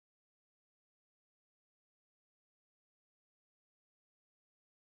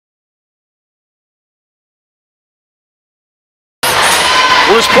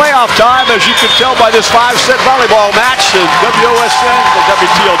 Well, it's playoff time, as you can tell by this 5-set volleyball match. And WOSN, the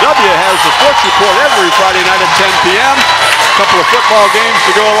WTLW, has the sports report every Friday night at 10 p.m. A couple of football games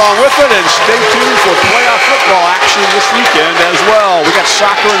to go along with it, and stay tuned for playoff football action this weekend as well. We got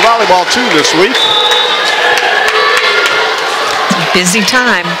soccer and volleyball too this week. Busy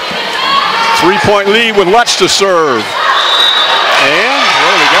time. 3-point lead with Lutz to serve. And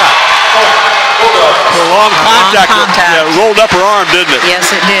what do we got? Long contact. Yeah, rolled up her arm, didn't it?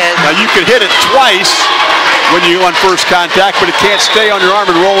 Yes, it did. Now you can hit it twice when you on first contact, but it can't stay on your arm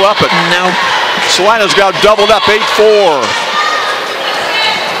and roll up it. Nope. Celina's got doubled up 8-4.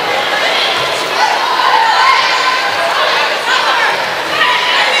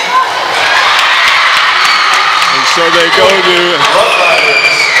 And so they go to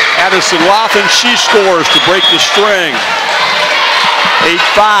Addison Lofton. She scores to break the string.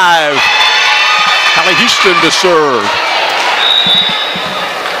 8-5. Hallie Houston to serve.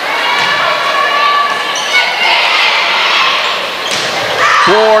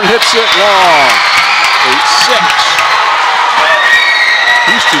 Bourne hits it long. 8-6.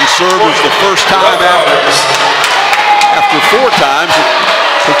 Houston's serve was the first time after 4 times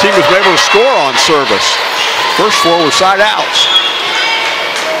the team was able to score on service. First 4 were side outs.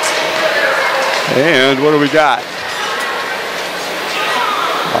 And what do we got?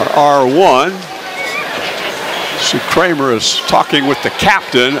 Our R1. Sue Kramer is talking with the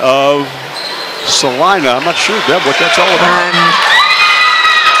captain of Celina. I'm not sure, Deb, what that's all about.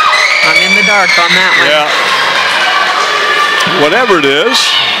 I'm in the dark on that one. Yeah. Whatever it is.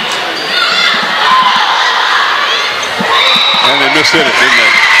 And they mishit it, didn't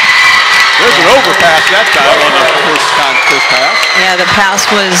they? There's an overpass that time on the first pass. Yeah, the pass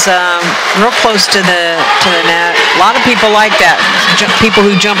was real close to the net. A lot of people like that. People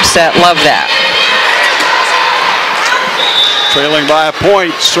who jump set love that. Trailing by a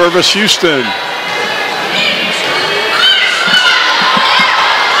point, service Houston.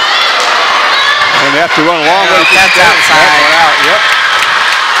 And they have to run a long way. That's outside. Went out, yep.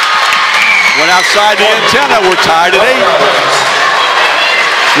 Went outside the antenna. We're tied at 8.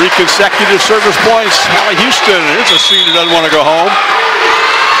 3 consecutive service points. Hallie Houston. Here's a senior who doesn't want to go home.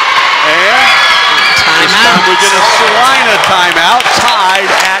 And this time we get a Celina timeout,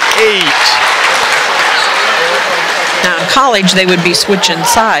 tied at 8. Now in college, they would be switching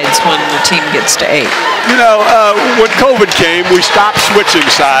sides when the team gets to 8. You know, when COVID came, we stopped switching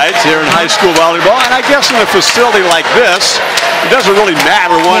sides here in high school volleyball. And I guess in a facility like this, it doesn't really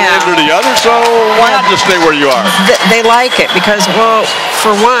matter one end or the other. So why not just stay where you are? They like it because, well,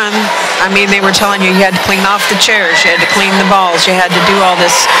 for one, I mean, they were telling you had to clean off the chairs, you had to clean the balls, you had to do all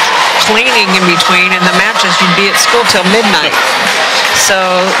this cleaning in between, and the matches, you'd be at school till midnight. So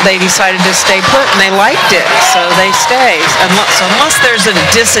they decided to stay put, and they liked it, so they stay. So unless there's a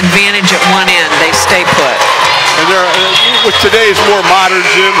disadvantage at one end, they stay put. And with today's more modern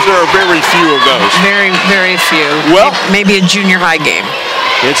gyms, there are very few of those. Very, very few. Well, maybe a junior high game.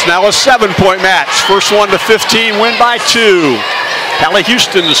 It's now a 7-point match. First one to 15, win by 2. Hallie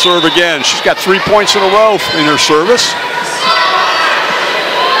Houston to serve again. She's got 3 points in a row in her service.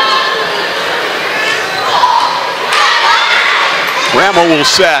 Ramel will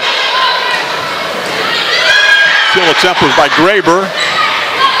set. Kill attempt was by Graber.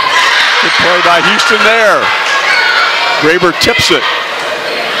 Good play by Houston there. Graber tips it.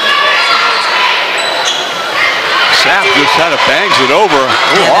 Sapp just kind of bangs it over a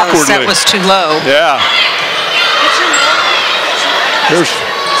little awkwardly. That was too low. Yeah. Here's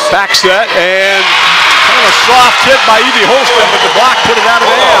back set and kind of a soft hit by Evie Holston, but the block put it out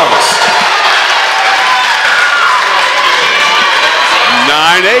of bounds.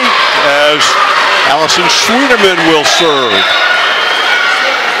 9-8 as Allison Schwieterman will serve.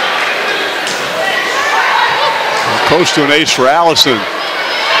 Close to an ace for Allison.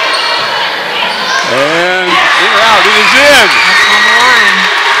 And in or out, it is in. That's on the line.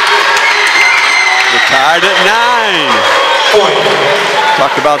 We're tied at 9.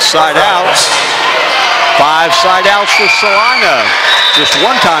 Talked about side outs. 5 side outs for Celina. Just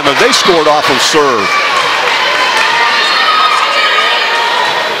one time have they scored off of serve.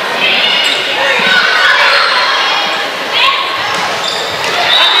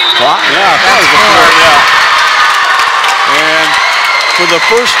 And for the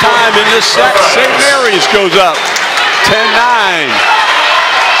first time in this set, St. Mary's goes up 10-9.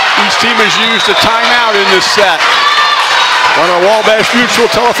 Each team has used a timeout in this set. On our Wabash Mutual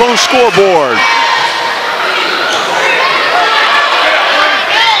telephone scoreboard.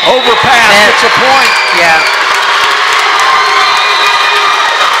 Overpass gets a point. Yeah.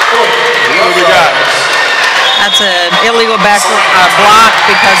 What do we got? That's an illegal back block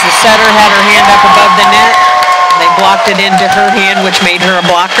because the setter had her hand up above the net. They blocked it into her hand, which made her a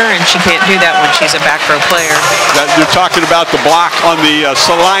blocker, and she can't do that when she's a back row player. You're talking about the block on the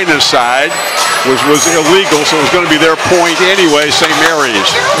Celina side was illegal, so it was going to be their point anyway, St. Mary's.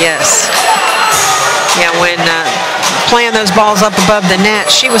 Yes. Yeah, when playing those balls up above the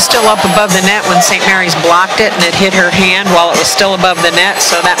net, she was still up above the net when St. Mary's blocked it, and it hit her hand while it was still above the net,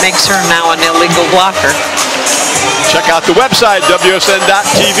 so that makes her now an illegal blocker. Check out the website,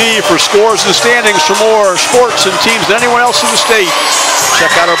 WSN.TV, for scores and standings for more sports and teams than anyone else in the state.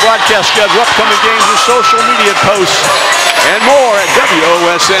 Check out our broadcast schedule, upcoming games, and social media posts, and more at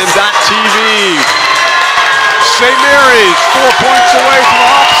WOSN.TV. St. Mary's 4 points away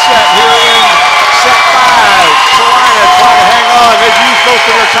from offset here in set 5. Celina trying to hang on. They've used both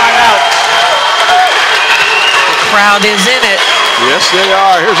of their timeouts. The crowd is in it. Yes, they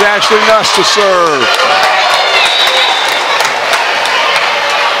are. Here's Ashley Nuss to serve.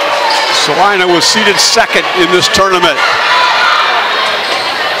 Celina was seeded second in this tournament.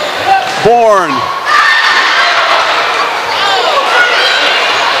 Bourne.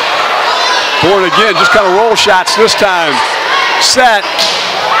 Bourne again, just kind of roll shots this time. Set.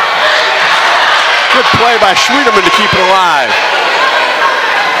 Good play by Schwiedeman to keep it alive.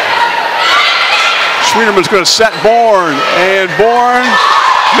 Schwiedeman's going to set Bourne, and Bourne,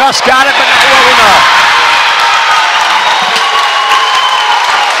 Nuss got it, but not well enough.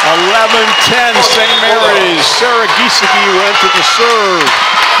 11-10 St. Mary's. Sarah Giesecke will enter the serve.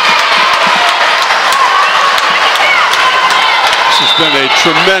 This has been a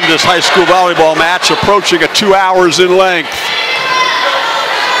tremendous high school volleyball match, approaching 2 hours in length.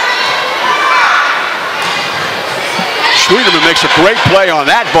 Schwiedeman makes a great play on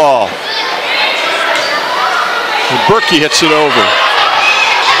that ball. And Berkey hits it over.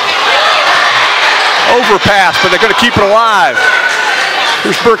 Overpass, but they're going to keep it alive.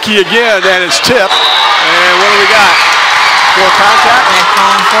 Here's Berkey again, and it's tipped. And what do we got? 4 contacts? They're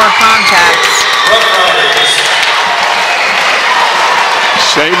calling 4 contacts.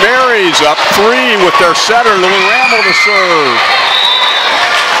 St. Mary's up 3 with their setter, Lily Ramble, to serve.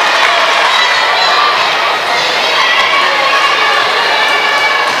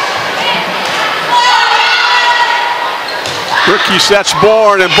 Berkey sets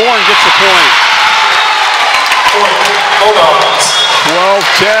Bourne, and Bourne gets a point. Hold on.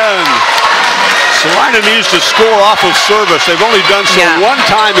 12-10. Celina needs to score off of service. They've only done so one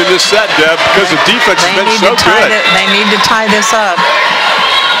time in this set, Deb, because the defense has been so good. They need to tie this up.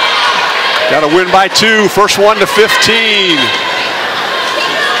 Got to win by 2. First one to 15.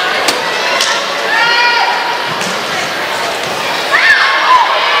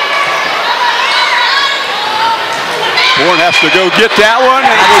 Bourne has to go get that one,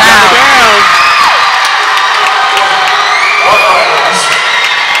 and it goes out of bounds.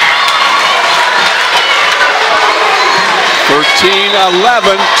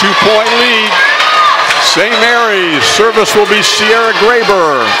 13-11, 2-point lead. St. Mary's service will be Sierra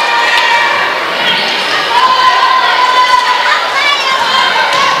Graber.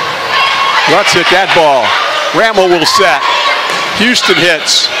 Let's hit that ball. Ramel will set. Houston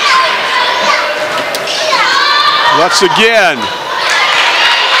hits. Let's again.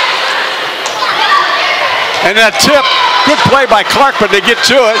 And that tip, good play by Clark, but they get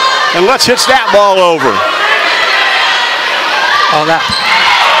to it. And Let's hits that ball over. Oh, that.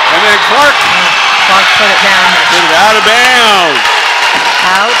 And then Clark Put it down. Put it out of bounds.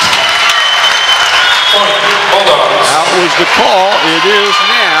 Out. Hold on. That was the call. It is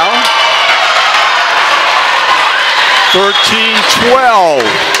now 13-12.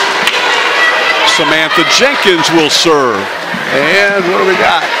 Samantha Jenkins will serve. And what do we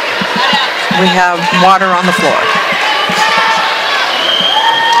got? We have water on the floor.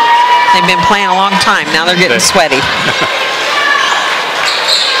 They've been playing a long time. Now they're getting sweaty.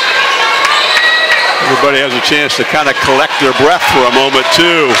 Everybody has a chance to kind of collect their breath for a moment,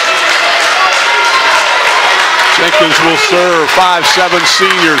 too. Jenkins will serve, 5'7"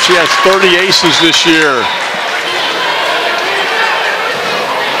 senior. She has 30 aces this year.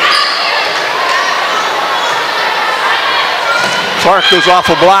 Clark goes off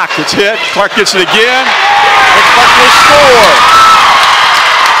a block. It's hit. Clark gets it again. And Clark will score.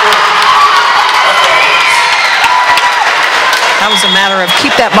 That was a matter of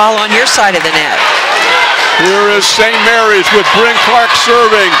keep that ball on your side of the net. Here is St. Mary's with Bryn Clark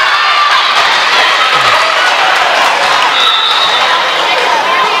serving.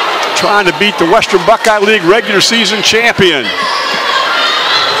 Trying to beat the Western Buckeye League regular season champion.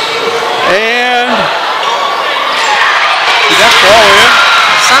 And did that fall in?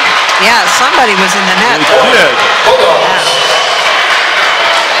 Somebody was in the net. They did. Yeah.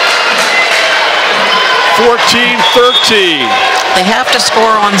 14-13. They have to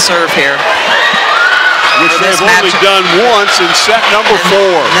score on serve here. Which they've only done once in set number 4.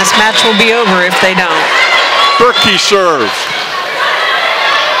 And this match will be over if they don't. Berkey serves.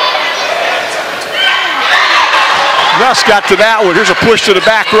 Nuss got to that one. Here's a push to the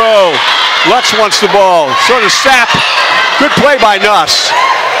back row. Lutz wants the ball. So does Sapp. Good play by Nuss.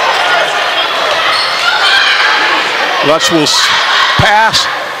 Lutz will pass.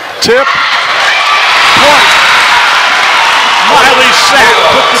 Tip. Point. Miley Sapp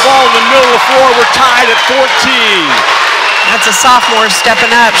put the ball in the middle of the floor. We're tied at 14. That's a sophomore stepping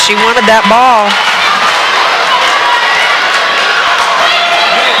up. She wanted that ball.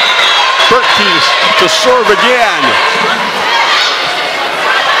 Berkey to serve again.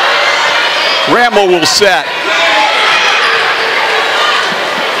 Ramel will set.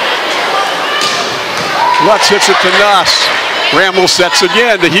 Lutz hits it to Nuss. Ramel sets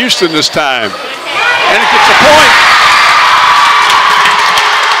again to Houston this time. And it gets a point.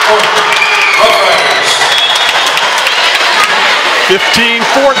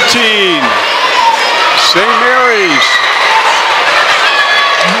 15-14. St. Mary's.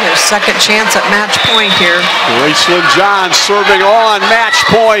 Their second chance at match point here. Graceland John serving on match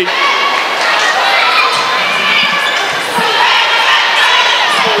point.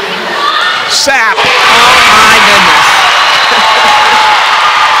 Sapp. Oh my goodness.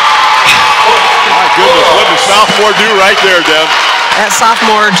 My goodness, what did the sophomore do right there, Deb? That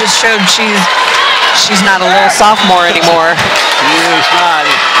sophomore just showed she's not a little sophomore anymore. She is not.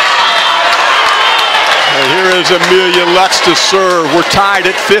 And here is Amelia Lutz to serve. We're tied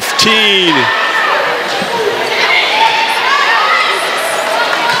at 15.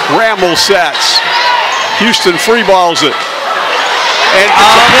 Ramel sets. Houston free balls it. And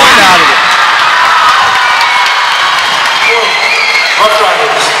gets a point out of it.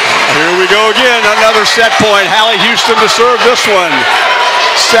 Here we go again, another set point. Hallie Houston to serve this one.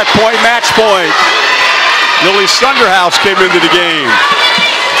 Set point, match point. Lily Sunderhouse came into the game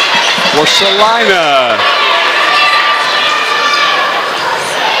for Celina.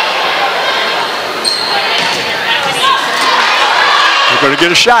 We're going to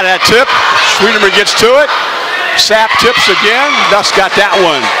get a shot at tip. Schwieneman gets to it. Sapp tips again. Nuss got that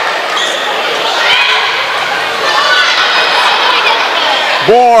one.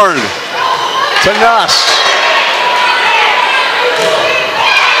 Bourne to Nuss.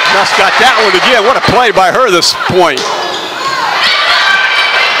 Nuss got that one again. What a play by her this point.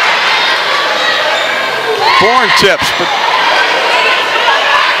 Bourne tips, but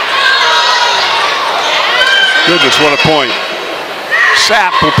goodness, what a point.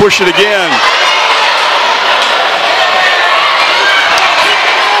 Sapp will push it again.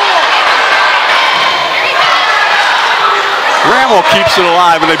 Ramel keeps it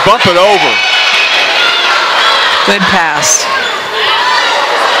alive, and they bump it over. Good pass.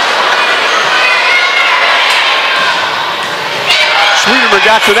 Schwieneman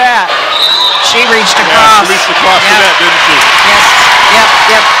got to that. She reached across. Yeah, she reached across the net, didn't she? Yes,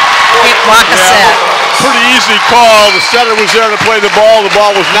 yep. Can't block a set. Pretty easy call. The setter was there to play the ball. The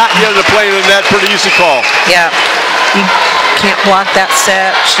ball was not getting to play in the net. Pretty easy call. Yeah. You can't block that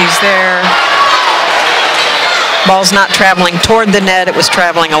set. She's there. Ball's not traveling toward the net. It was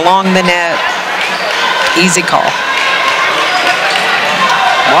traveling along the net. Easy call.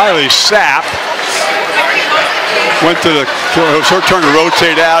 Miley Sapp went to it was her turn to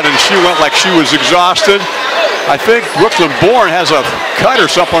rotate out, and she went like she was exhausted. I think Brooklyn Bourne has a cut or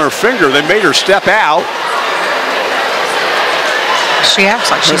something on her finger. They made her step out. She acts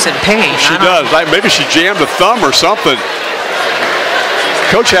like she's in pain. She does. Maybe she jammed a thumb or something.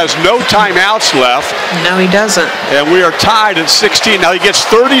 Coach has no timeouts left. No, he doesn't. And we are tied at 16. Now he gets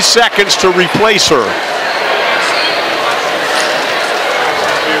 30 seconds to replace her.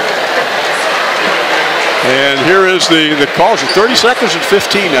 And here is the call. Is it 30 seconds or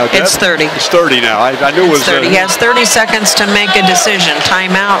 15 now, Deb? It's 30. It's 30 now. I knew it was 30. He has 30 seconds to make a decision.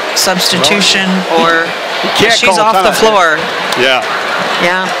 Timeout, substitution, or she's off the floor. Yeah.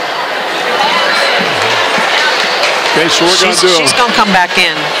 Yeah. Okay, so we're going to do. She's going to come back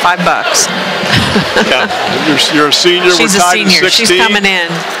in. $5. Yeah. You're a senior. She's a senior. She's coming in.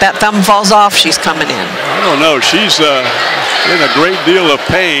 That thumb falls off. She's coming in. I don't know. She's in a great deal of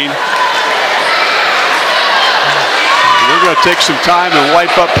pain. We're going to take some time and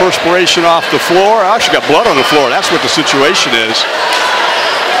wipe up perspiration off the floor. Oh, she got blood on the floor. That's what the situation is.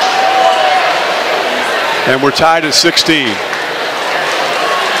 And we're tied at 16.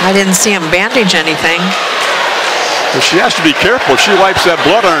 I didn't see him bandage anything. Well, she has to be careful. She wipes that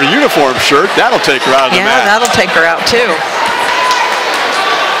blood on her uniform shirt. That'll take her out of the match. Yeah, that'll take her out too.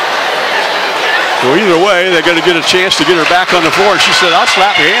 Well, either way, they're going to get a chance to get her back on the floor. And she said, I'll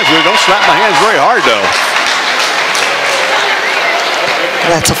slap your hands with it. Don't slap my hands very hard, though.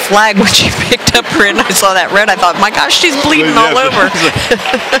 That's a flag when she picked up her, and I saw that red. I thought, my gosh, she's bleeding all over.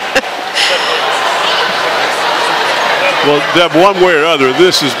 Well, Deb, one way or other,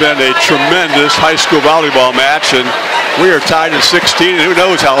 this has been a tremendous high school volleyball match, and we are tied at 16, and who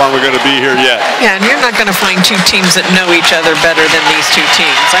knows how long we're going to be here yet. Yeah, and you're not going to find two teams that know each other better than these two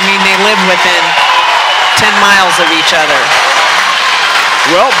teams. I mean, they live within 10 miles of each other.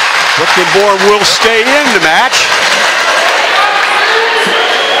 Well, Bluffton will stay in the match.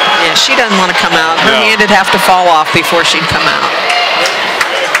 Yeah, she doesn't want to come out. Her hand would have to fall off before she'd come out.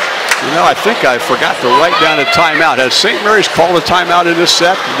 You know, I think I forgot to write down a timeout. Has St. Mary's called a timeout in this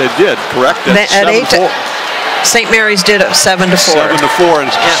set? They did, correct? At 7-4. St. Mary's did it 7-4. 7-4, and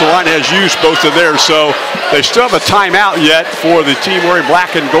Celina has used both of theirs, so they still have a timeout yet for the team wearing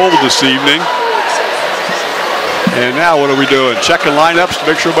black and gold this evening. And now what are we doing? Checking lineups to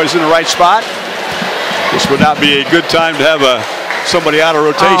make sure everybody's in the right spot. This would not be a good time to have somebody out of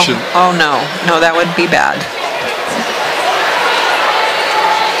rotation. Oh no, that would be bad.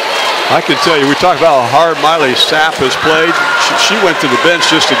 I can tell you, we talked about how hard Miley Sapp has played. She went to the bench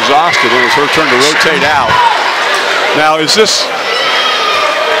just exhausted when it was her turn to rotate out. Now, is this...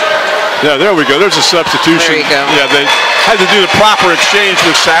 Yeah, there we go. There's a substitution. There you go. Yeah, they had to do the proper exchange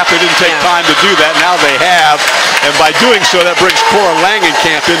with Sapp. They didn't take time to do that. Now they have. And by doing so, that brings Cora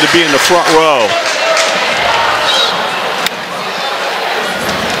Langenkamp in to be in the front row.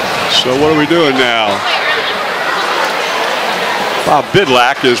 So what are we doing now? Bob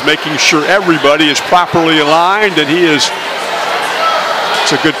Bidlack is making sure everybody is properly aligned, and it's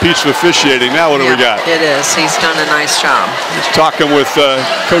a good piece of officiating. Now what do we got? It is. He's done a nice job. He's talking with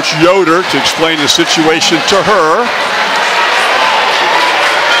Coach Yoder to explain the situation to her.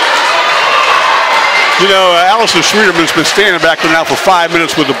 You know, Allison Schwederman's been standing back there now for 5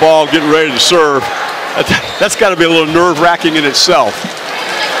 minutes with the ball, getting ready to serve. That's got to be a little nerve-wracking in itself.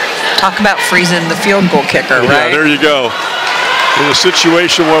 Talk about freezing the field goal kicker, right? Yeah, there you go. In a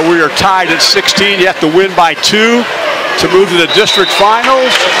situation where we are tied at 16, you have to win by 2 to move to the district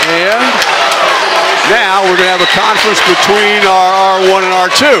finals. And now we're going to have a conference between our R1 and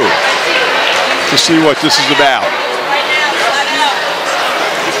R2 to see what this is about.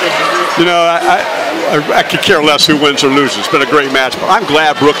 You know, I could care less who wins or loses. It's been a great match, but I'm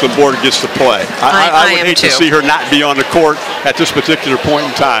glad Brooklyn Board gets to play. I would hate to see her not be on the court at this particular point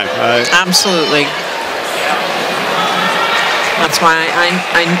in time. Absolutely. That's why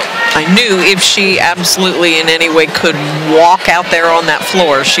I knew if she absolutely in any way could walk out there on that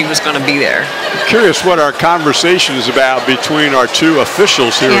floor, she was going to be there. I'm curious what our conversation is about between our two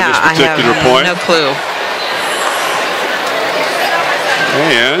officials here at this particular point. No clue.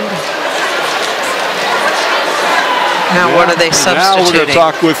 And now what are they substituting? Now we're going to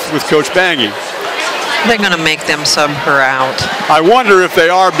talk with Coach Bangy. They're going to make them sub her out. I wonder if they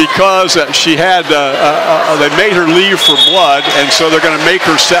are because she had, they made her leave for blood, and so they're going to make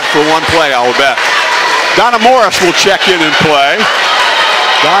her set for one play, I'll bet. Donna Morris will check in and play.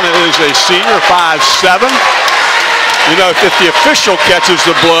 Donna is a senior, 5'7". You know, if the official catches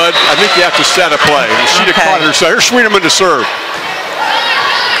the blood, I think you have to set a play. And she'd have caught her, so here's Schwederman to serve.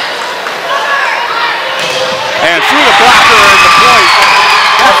 And through the blocker and the point,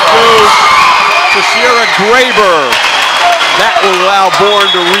 that goes to Sierra Graber. That will allow Bourne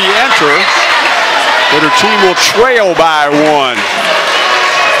to re-enter, but her team will trail by 1.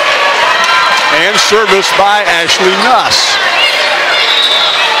 And service by Ashley Nuss.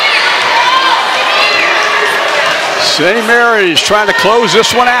 St. Mary's trying to close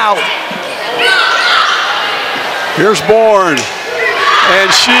this one out. Here's Bourne, and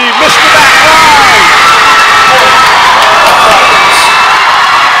she missed the back line.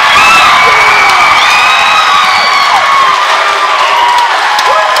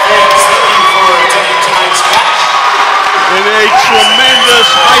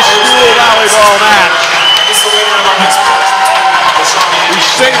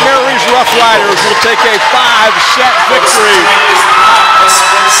 a 5-set victory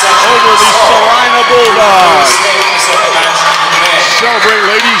over the Celina Bulldogs. Celebrate,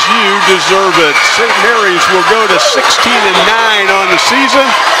 ladies, you deserve it. St. Mary's will go to 16-9 on the season.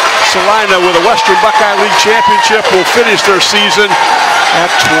 Celina, with a Western Buckeye League championship, will finish their season at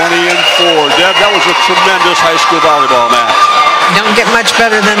 20-4. Deb, that was a tremendous high school volleyball match. Don't get much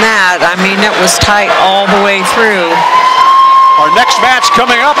better than that. I mean, it was tight all the way through. Our next match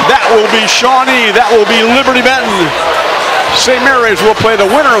coming up, that will be Shawnee. That will be Liberty Benton. St. Mary's will play the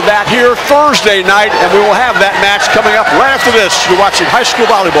winner of that here Thursday night, and we will have that match coming up right after this. You're watching high school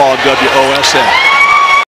volleyball on WOSN.